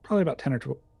probably about $10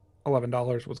 or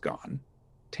 $11 was gone.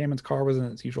 Tammann's car was in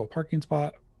its usual parking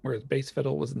spot, where his bass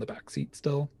fiddle was in the back seat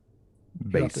still.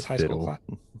 He left Bass his high school fiddle. class.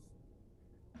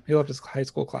 He left his high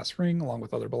school class ring along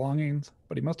with other belongings,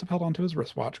 but he must have held onto his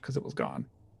wristwatch because it was gone.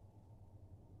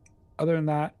 Other than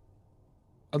that,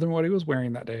 other than what he was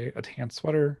wearing that day, a tan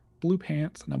sweater, blue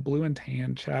pants, and a blue and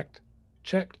tan checked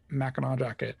Mackinaw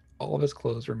jacket, all of his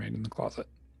clothes remained in the closet.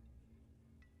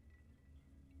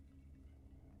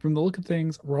 From the look of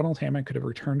things, Ronald Hammond could have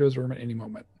returned to his room at any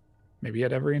moment. Maybe he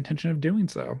had every intention of doing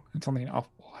so, and something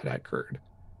awful had occurred.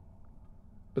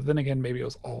 But then again, maybe it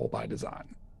was all by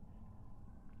design.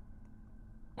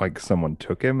 Like someone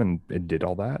took him and it did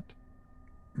all that.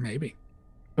 Maybe.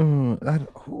 I'm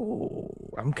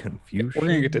confused. We're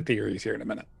going to get to theories here in a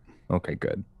minute. Okay,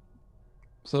 good.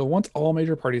 So once all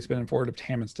major parties had been informed of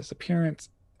Hammond's disappearance,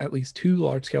 at least 2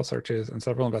 large-scale searches and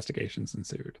several investigations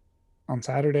ensued. On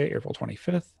Saturday, April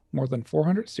 25th, more than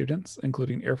 400 students,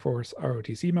 including Air Force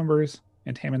ROTC members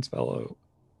and Hammond's fellow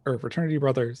fraternity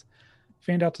brothers,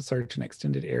 fanned out to search an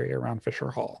extended area around Fisher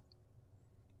Hall.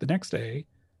 The next day,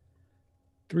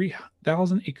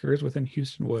 3,000 acres within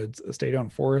Houston Woods, a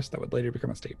state-owned forest that would later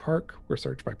become a state park, were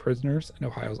searched by prisoners in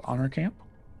Ohio's honor camp.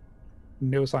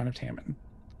 No sign of Tammon.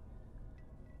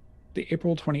 The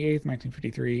April 28th,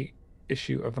 1953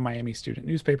 issue of the Miami Student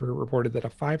newspaper reported that a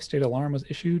 5-state alarm was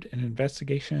issued and an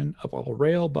investigation of all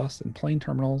rail, bus, and plane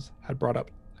terminals had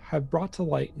brought to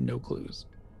light no clues.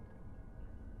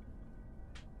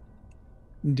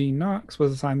 Dean Knox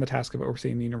was assigned the task of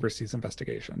overseeing the university's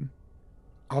investigation.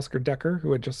 Oscar Decker,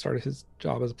 who had just started his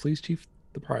job as a police chief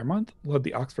the prior month, led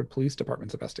the Oxford Police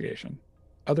Department's investigation.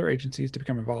 Other agencies to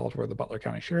become involved were the Butler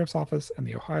County Sheriff's Office and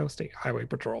the Ohio State Highway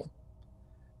Patrol,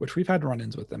 which we've had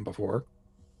run-ins with them before.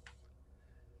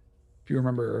 If you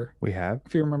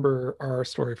remember our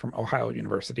story from Ohio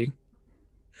University.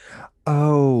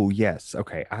 Oh, yes.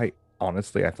 Okay. I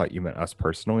thought you meant us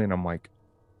personally, and I'm like,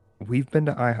 we've been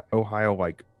to Ohio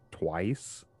like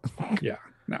twice. Yeah,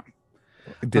 no.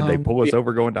 Did they pull us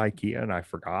over going to IKEA and I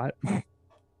forgot?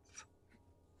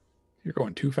 You're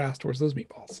going too fast towards those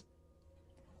meatballs.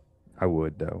 I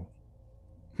would, though.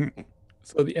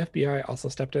 So the FBI also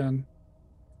stepped in.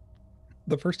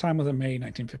 The first time was in May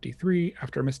 1953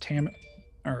 after Miss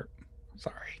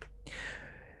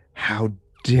How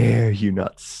dare you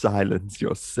not silence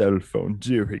your cell phone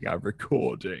during our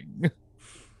recording?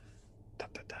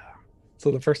 So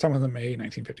the first time was in May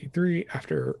 1953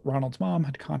 after Ronald's mom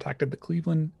had contacted the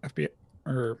Cleveland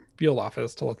FBI field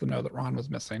office to let them know that Ron was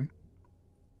missing.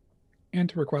 and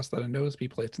to request that a notice be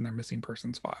placed in their missing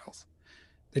persons files.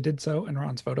 They did so, and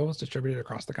Ron's photo was distributed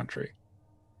across the country.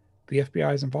 The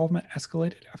FBI's involvement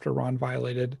escalated after Ron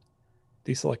violated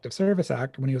the Selective Service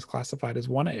Act when he was classified as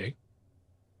 1A,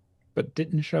 but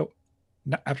didn't show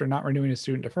after not renewing his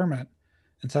student deferment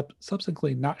and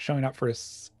subsequently not showing up for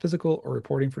his physical or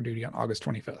reporting for duty on August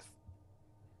 25th.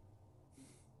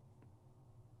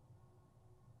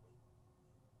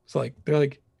 So like they're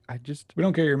like, we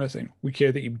don't care you're missing. We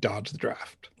care that you dodged the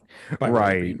draft.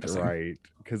 Right.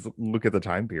 Because look at the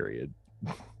time period.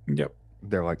 Yep.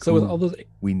 They're like, so with all those,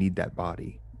 we need that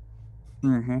body.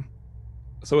 Mm-hmm.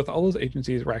 So with all those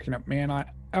agencies racking up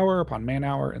man-hour upon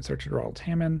man-hour in search of Ronald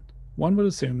Hammond, one would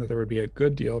assume that there would be a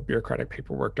good deal of bureaucratic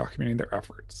paperwork documenting their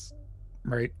efforts,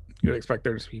 right? You'd expect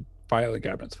there to be filing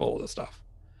cabinets full of this stuff.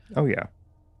 Oh, yeah.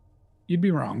 You'd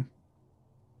be wrong.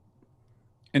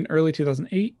 In early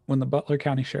 2008, when the Butler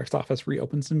County Sheriff's Office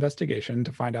reopens the investigation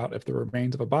to find out if the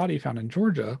remains of a body found in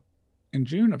Georgia in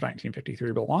June of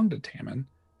 1953 belonged to Tammond,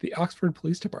 the Oxford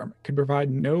Police Department could provide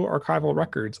no archival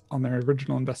records on their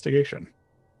original investigation.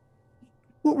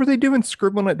 What were they doing?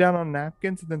 Scribbling it down on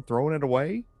napkins and then throwing it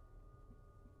away?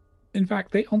 In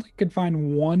fact, they only could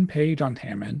find one page on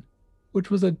Tammond, which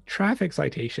was a traffic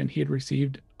citation he had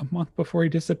received a month before he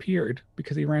disappeared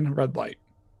because he ran a red light.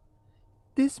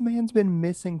 This man's been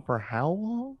missing for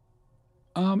how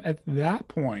long? At that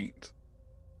point,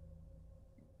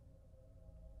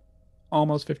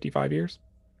 almost 55 years.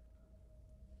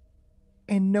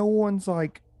 And no one's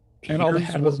like, and all they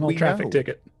had was an old traffic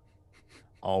ticket.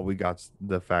 All we got's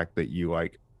the fact that you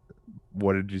like,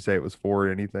 what did you say it was for?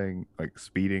 Anything like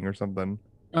speeding or something?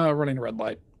 Running a red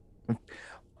light.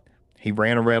 He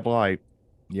ran a red light.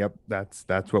 Yep, that's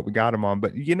what we got him on.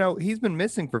 But you know, he's been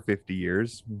missing for 50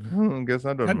 years. I guess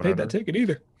that doesn't hadn't paid that ticket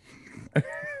either.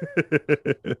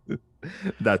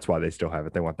 That's why they still have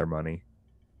it. They want their money.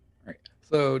 Right.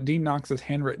 So Dean Knox's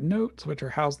handwritten notes, which are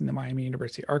housed in the Miami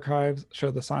University archives,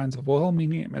 show the signs of a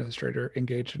well-meaning administrator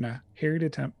engaged in a harried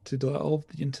attempt to delve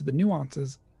into the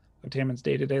nuances of Tammond's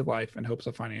day-to-day life in hopes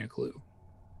of finding a clue.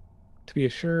 To be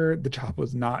assured, the job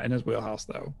was not in his wheelhouse,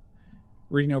 though.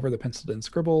 Reading over the penciled-in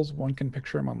scribbles, one can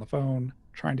picture him on the phone,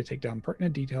 trying to take down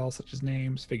pertinent details such as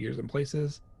names, figures, and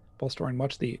places, while storing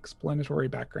much of the explanatory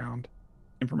background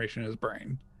information in his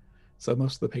brain. So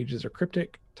most of the pages are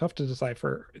cryptic, tough to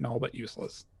decipher, and all but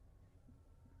useless.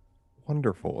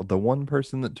 Wonderful. The one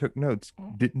person that took notes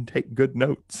didn't take good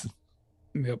notes.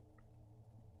 Yep.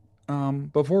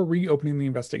 Before reopening the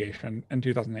investigation in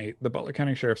 2008, the Butler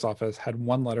County Sheriff's Office had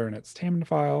one letter in its Tammond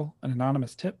file, an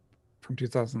anonymous tip from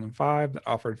 2005 that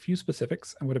offered few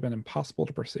specifics and would have been impossible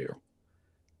to pursue.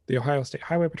 The Ohio State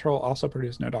Highway Patrol also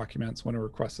produced no documents when a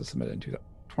request was submitted in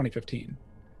 2015.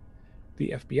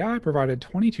 The FBI provided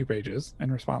 22 pages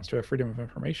in response to a Freedom of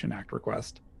Information Act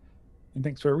request, and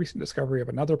thanks to a recent discovery of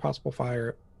another possible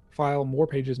file, more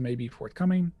pages may be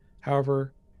forthcoming.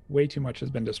 However, way too much has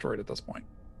been destroyed at this point.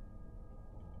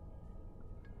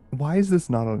 Why is this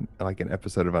not like an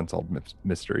episode of Unsolved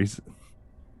Mysteries?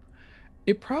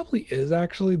 It probably is,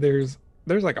 actually. There's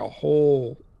like a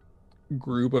whole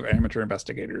group of amateur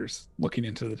investigators looking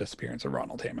into the disappearance of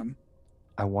Ronald Hammond.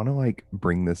 I want to like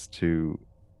bring this to,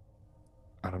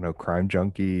 I don't know, Crime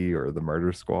Junkie or the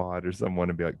Murder Squad or someone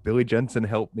and be like, Billy Jensen,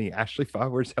 help me. Ashley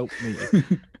Flowers, help me.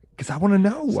 Because I want to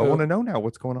know. I want to know now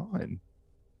what's going on.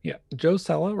 Yeah. Joe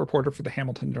Sella, reporter for the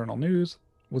Hamilton Journal-News,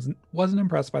 wasn't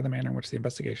impressed by the manner in which the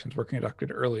investigations were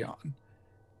conducted early on.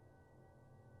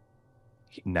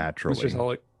 Naturally.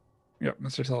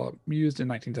 Mr. Sella mused in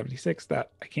 1976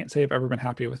 that I can't say I've ever been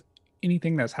happy with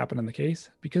anything that's happened in the case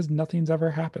because nothing's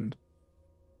ever happened.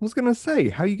 I was going to say,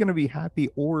 how are you going to be happy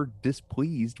or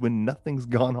displeased when nothing's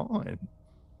gone on?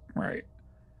 Right.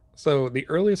 So the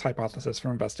earliest hypothesis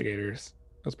from investigators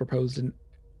was proposed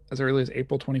as early as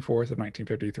April 24th of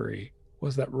 1953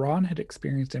 was that Ron had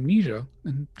experienced amnesia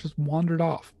and just wandered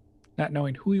off, not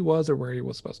knowing who he was or where he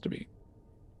was supposed to be.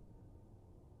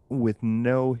 With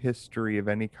no history of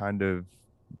any kind of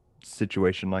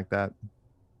situation like that?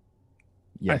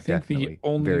 Yeah, I think definitely. The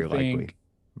only Very thing, likely.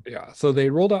 Yeah, so they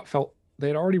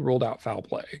had already ruled out foul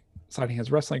play, citing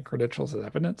his wrestling credentials as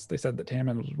evidence. They said that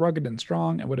Tammond was rugged and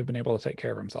strong and would have been able to take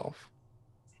care of himself.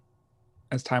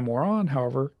 As time wore on,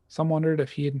 however, some wondered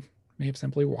if he may have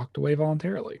simply walked away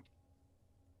voluntarily.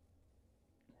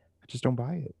 I just don't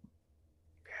buy it.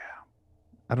 Yeah.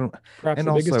 I don't. Perhaps and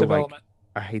the biggest development.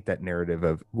 I hate that narrative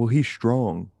of, well, he's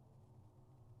strong.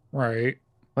 Right.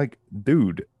 Like,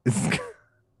 dude,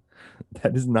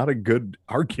 that is not a good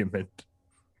argument.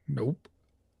 Nope.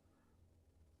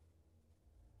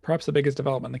 Perhaps the biggest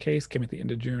development in the case came at the end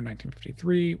of June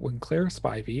 1953 when Claire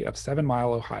Spivey of 7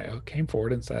 Mile, Ohio, came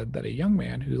forward and said that a young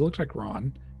man who looked like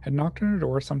Ron had knocked on her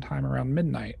door sometime around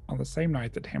midnight on the same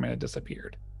night that Tammin had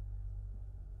disappeared.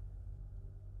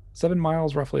 7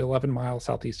 miles, roughly 11 miles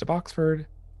southeast of Oxford,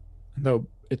 though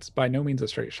it's by no means a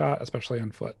straight shot, especially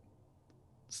on foot.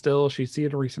 Still, she'd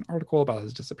seen a recent article about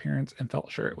his disappearance and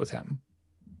felt sure it was him.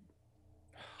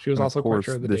 She was And also of quite course,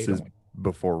 sure of the this date. is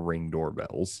before Ring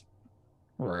doorbells.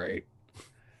 Right.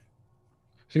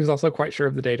 She was also quite sure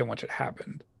of the date on which it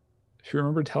happened. She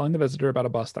remembered telling the visitor about a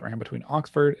bus that ran between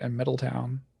Oxford and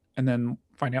Middletown, and then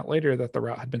find out later that the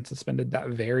route had been suspended that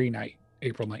very night,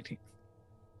 April 19th.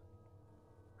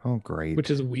 Oh, great. Which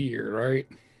is weird, right?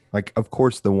 Like, of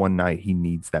course, the one night he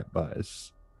needs that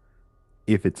bus,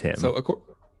 if it's him. So,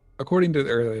 according to the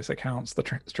earliest accounts,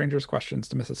 the stranger's questions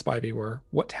to Mrs. Spivey were,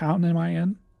 "What town am I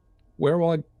in? Where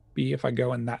will I be if I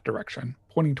go in that direction?"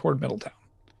 pointing toward Middletown.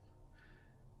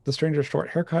 The stranger's short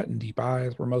haircut and deep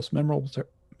eyes were most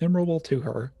memorable to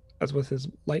her, as was his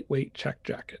lightweight check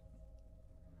jacket.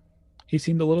 He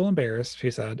seemed a little embarrassed,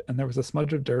 she said, and there was a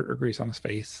smudge of dirt or grease on his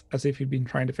face, as if he'd been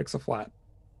trying to fix a flat.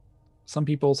 Some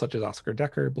people, such as Oscar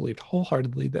Decker, believed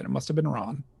wholeheartedly that it must have been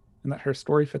Ron, and that her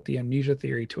story fit the amnesia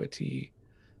theory to a T,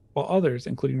 while others,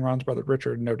 including Ron's brother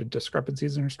Richard, noted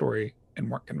discrepancies in her story and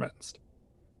weren't convinced.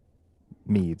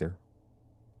 Me either.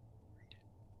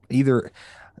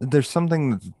 There's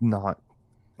something that's not,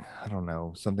 I don't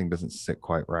know, something doesn't sit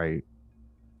quite right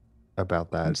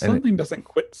about that. And something doesn't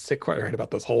sit quite right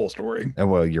about this whole story.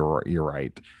 And well, you're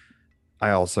right.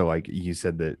 I also, like, you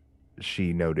said that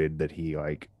she noted that he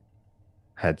like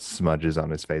had smudges on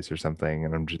his face or something,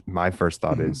 and my first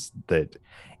thought is that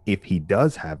if he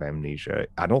does have amnesia,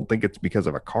 I don't think it's because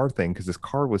of a car thing, because his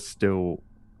car was still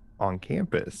on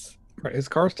campus. Right, his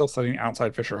car's still sitting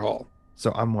outside Fisher Hall.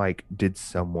 So I'm like, did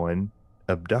someone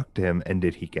abduct him, and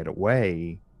did he get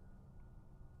away?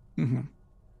 Mm-hmm.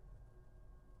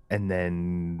 And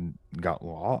then got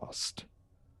lost.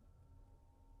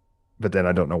 But then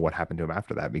I don't know what happened to him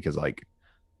after that, because like,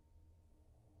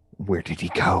 where did he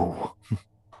go?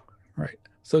 Right.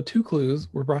 So 2 clues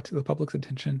were brought to the public's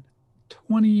attention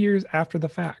 20 years after the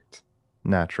fact.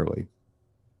 Naturally.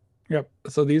 Yep.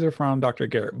 So these are from Dr.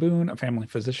 Garrett Boone, a family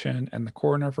physician and the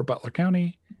coroner for Butler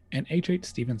County, and H.H.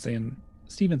 Stevenson,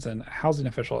 a housing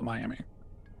official at Miami.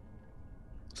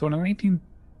 So in a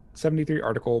 1973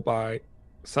 article by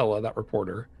Sella, that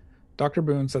reporter, Dr.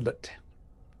 Boone said that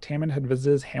Tammin had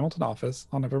visited his Hamilton office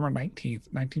on November 19th,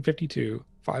 1952,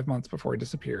 5 months before he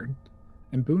disappeared,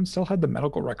 and Boone still had the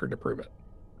medical record to prove it.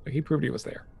 But he proved he was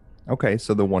there. Okay,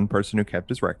 so the one person who kept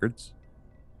his records.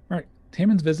 Right.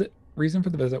 Tammin's reason for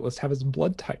the visit was to have his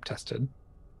blood type tested,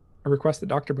 a request that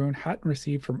Dr. Boone hadn't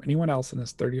received from anyone else in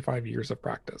his 35 years of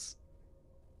practice.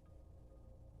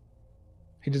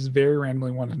 He just very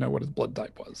randomly wanted to know what his blood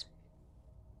type was.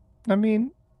 I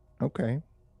mean, okay.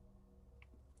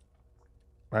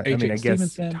 I mean, I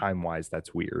guess time-wise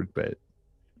that's weird, but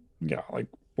yeah, like,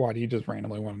 why do you just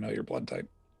randomly want to know your blood type?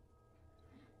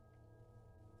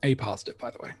 A positive,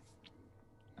 by the way.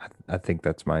 I think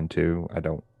that's mine too. I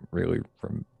don't really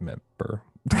remember.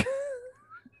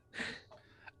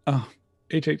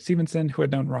 H.H. Stevenson, who had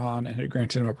known Ron and had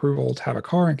granted him approval to have a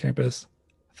car on campus,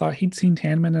 thought he'd seen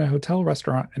Tammin in a hotel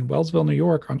restaurant in Wellsville, New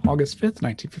York on August 5th,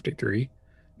 1953,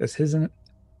 as he and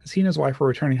his wife were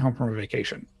returning home from a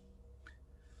vacation.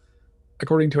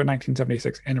 According to a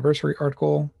 1976 anniversary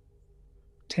article,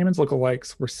 Tammin's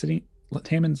lookalike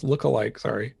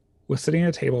was sitting at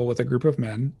a table with a group of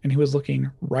men, and he was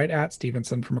looking right at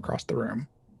Stevenson from across the room.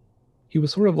 "He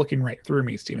was sort of looking right through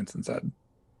me," Stevenson said.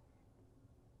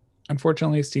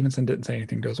 Unfortunately, Stevenson didn't say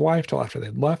anything to his wife till after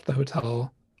they'd left the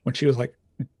hotel, when she was like,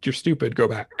 "You're stupid, go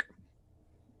back."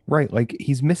 Right, like,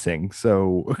 he's missing,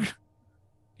 so...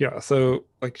 Yeah, so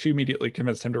like she immediately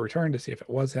convinced him to return to see if it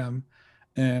was him,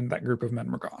 and that group of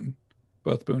men were gone.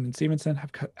 Both Boone and Stevenson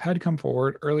had come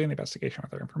forward early in the investigation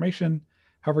with their information.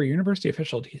 However, university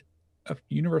officials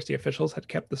had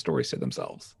kept the stories to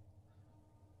themselves.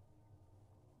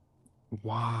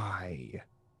 Why?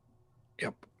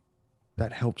 Yep.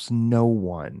 That helps no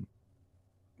one.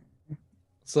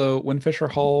 So when Fisher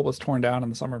Hall was torn down in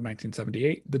the summer of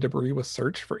 1978, the debris was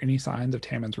searched for any signs of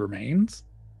Tammin's remains.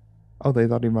 Oh, they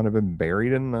thought he might have been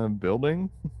buried in the building?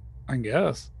 I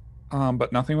guess.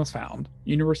 But nothing was found.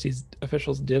 University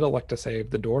officials did elect to save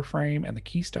the door frame and the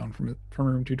keystone from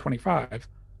room 225,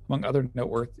 among other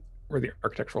noteworthy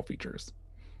architectural features.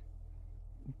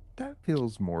 That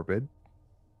feels morbid.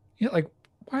 Yeah, like,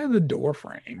 why the door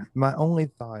frame? My only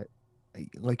thought,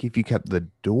 like, if you kept the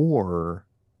door,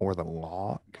 or the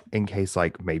lock in case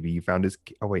like maybe you found his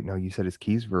oh wait, no, you said his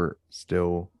keys were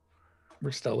still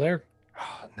We're still there.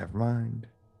 never mind.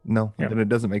 No, Yeah. then it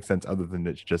doesn't make sense other than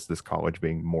it's just this college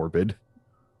being morbid.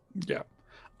 Yeah.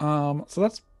 So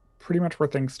that's pretty much where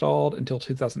things stalled until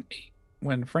 2008,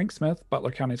 when Frank Smith,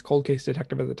 Butler County's cold case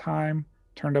detective at the time,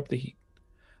 turned up the heat.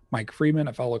 Mike Freeman,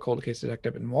 a fellow cold case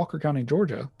detective in Walker County,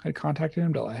 Georgia, had contacted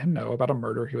him to let him know about a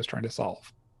murder he was trying to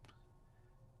solve.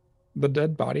 The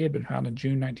dead body had been found in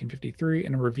June 1953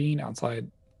 in a ravine outside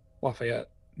Lafayette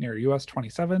near US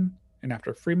 27, and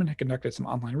after Freeman had conducted some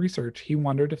online research, he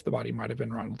wondered if the body might have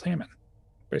been Ronald Taman.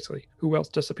 Basically, who else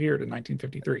disappeared in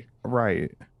 1953?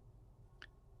 Right.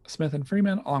 Smith and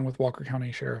Freeman, along with Walker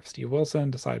County Sheriff Steve Wilson,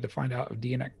 decided to find out if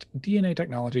DNA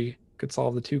technology could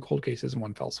solve the two cold cases in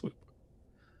one fell swoop.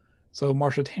 So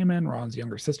Marcia Taman, Ron's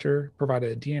younger sister,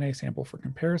 provided a DNA sample for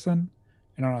comparison,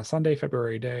 and on a sunny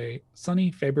February day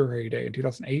in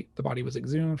 2008, the body was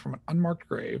exhumed from an unmarked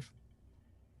grave.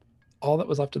 All that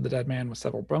was left of the dead man was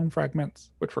several bone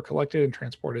fragments, which were collected and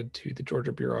transported to the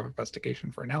Georgia Bureau of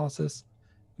Investigation for analysis.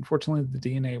 Unfortunately, the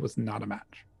DNA was not a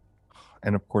match.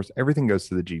 And of course, everything goes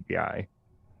to the GBI.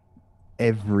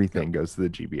 Everything goes to the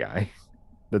GBI.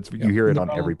 You hear it on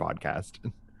every podcast.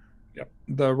 Yep.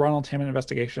 The Ronald Taman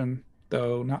investigation,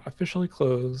 though not officially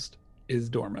closed, is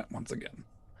dormant once again.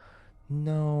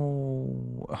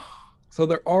 No. So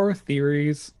there are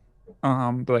theories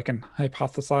that I can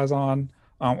hypothesize on.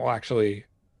 Well, actually,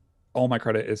 all my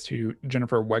credit is to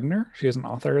Jennifer Wegner. She is an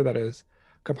author that has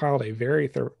compiled a very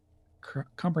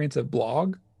comprehensive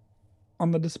blog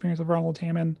on the disappearance of Ronald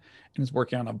Taman and is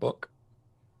working on a book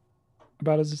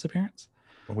about his disappearance.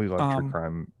 We love true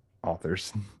crime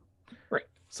authors. Right.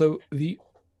 So the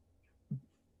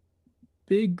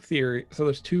big theory, so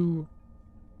there's two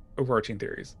overarching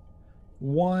theories.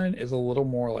 One is a little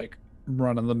more like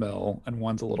run of the mill, and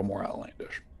one's a little more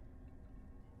outlandish.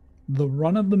 The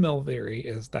run of the mill theory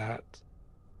is that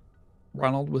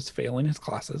Ronald was failing his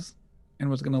classes and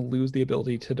was going to lose the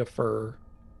ability to defer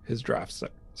his draft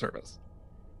service.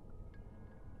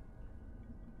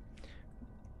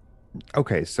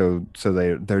 Okay, so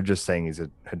they're just saying he's a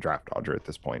draft dodger at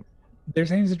this point. They're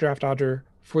saying he's a draft dodger.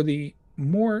 For the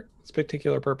more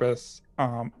spectacular purpose,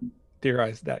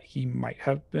 theorized that he might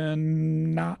have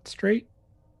been not straight.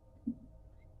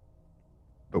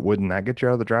 But wouldn't that get you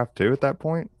out of the draft too at that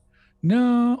point?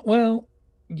 No, well,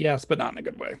 yes, but not in a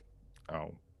good way.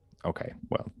 Oh, okay.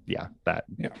 Well, yeah, that.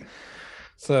 Yeah.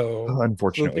 So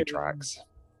unfortunately tracks.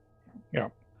 Yeah.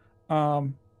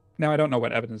 Now I don't know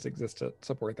what evidence exists to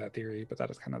support that theory, but that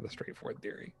is kind of the straightforward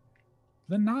theory.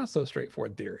 The not so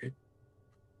straightforward theory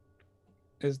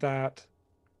is that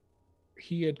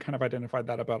he had kind of identified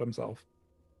that about himself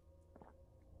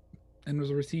and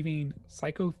was receiving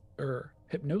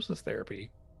hypnosis therapy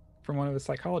from one of his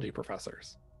psychology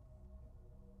professors.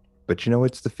 But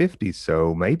it's the 50s,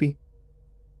 so maybe.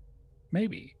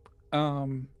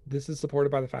 This is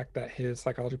supported by the fact that his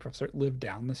psychology professor lived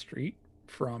down the street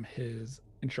from his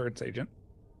insurance agent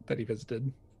that he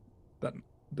visited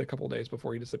the couple of days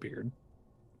before he disappeared.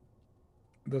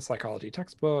 The psychology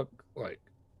textbook, like,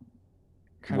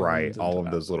 right, all of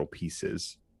those little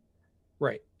pieces.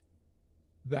 Right.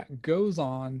 That goes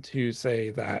on to say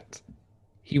that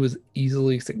he was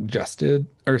easily suggested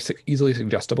or easily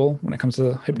suggestible when it comes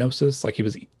to hypnosis. Like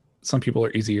some people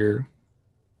are easier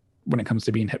when it comes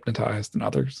to being hypnotized than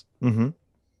others. Mm-hmm.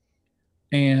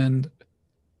 And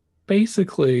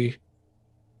basically,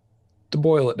 to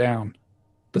boil it down,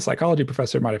 the psychology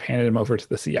professor might have handed him over to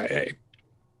the CIA.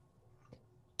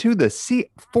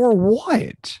 For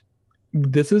what?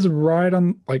 This is right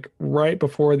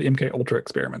before the MK Ultra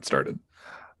experiment started.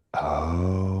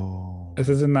 Oh. This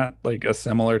is in that like a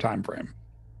similar time frame.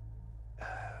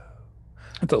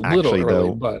 It's a little early,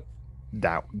 though, but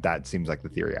that seems like the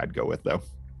theory I'd go with, though.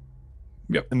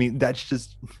 Yep. I mean, that's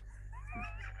just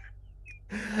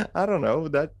I don't know,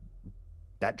 that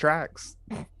tracks.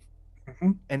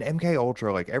 Mm-hmm. And MK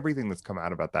Ultra, like everything that's come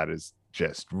out about that is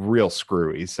just real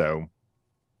screwy. So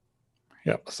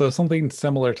yeah, so something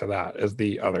similar to that is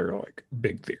the other like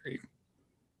big theory.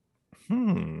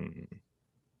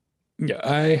 Yeah,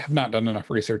 I have not done enough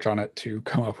research on it to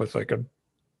come up with like a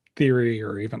theory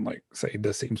or even like say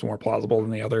this seems more plausible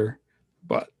than the other,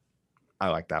 but I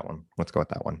like that one. Let's go with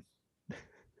that one.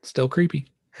 Still creepy.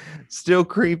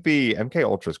 MK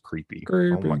Ultra's creepy.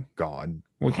 Oh my god.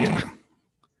 Well, yeah.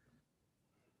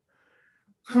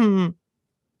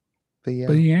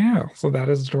 But yeah, so that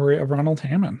is the story of Ronald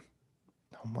Taman.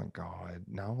 Oh my god.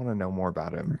 Now I want to know more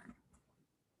about him.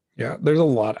 Yeah, there's a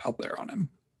lot out there on him.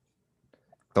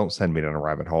 Don't send me down a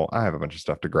rabbit hole. I have a bunch of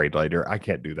stuff to grade later. I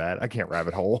can't do that. I can't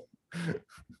rabbit hole.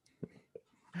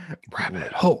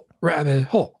 Rabbit hole, rabbit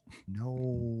hole.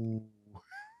 No.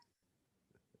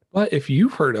 But if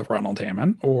you've heard of Ronald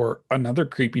Hammond or another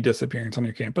creepy disappearance on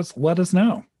your campus, let us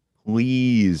know.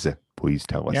 Please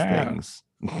tell us Yeah. things.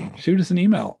 Shoot us an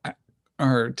email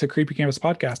or to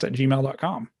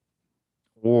creepycampuspodcast@gmail.com.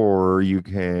 Or you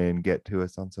can get to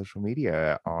us on social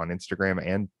media on Instagram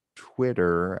and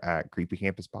Twitter at Creepy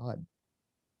Campus Pod.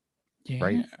 Yeah.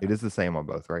 Right? It is the same on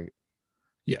both, right?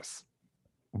 Yes.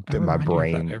 My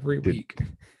brain every week.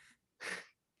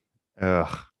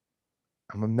 Ugh.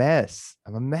 I'm a mess.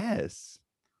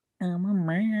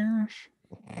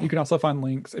 You can also find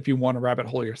links if you want to rabbit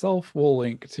hole yourself. We'll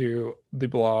link to the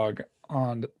blog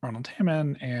on Ronald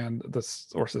Hammond and the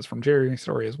sources from Jerry's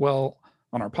story as well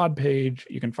on our pod page.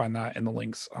 You can find that in the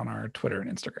links on our Twitter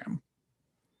and Instagram.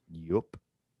 Yup.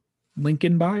 Link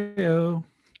in bio.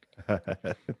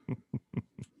 Okay.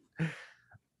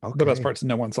 The best part's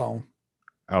no one saw him.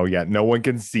 Oh yeah, no one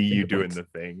can see you doing the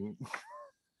thing.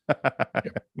 All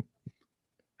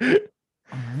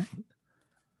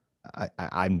right.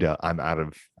 I'm done. I'm out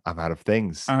of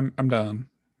things. I'm done.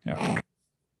 Yeah.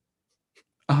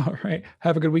 All right.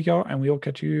 Have a good week, y'all, and we will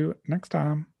catch you next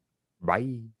time.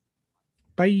 Bye.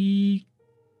 Bye.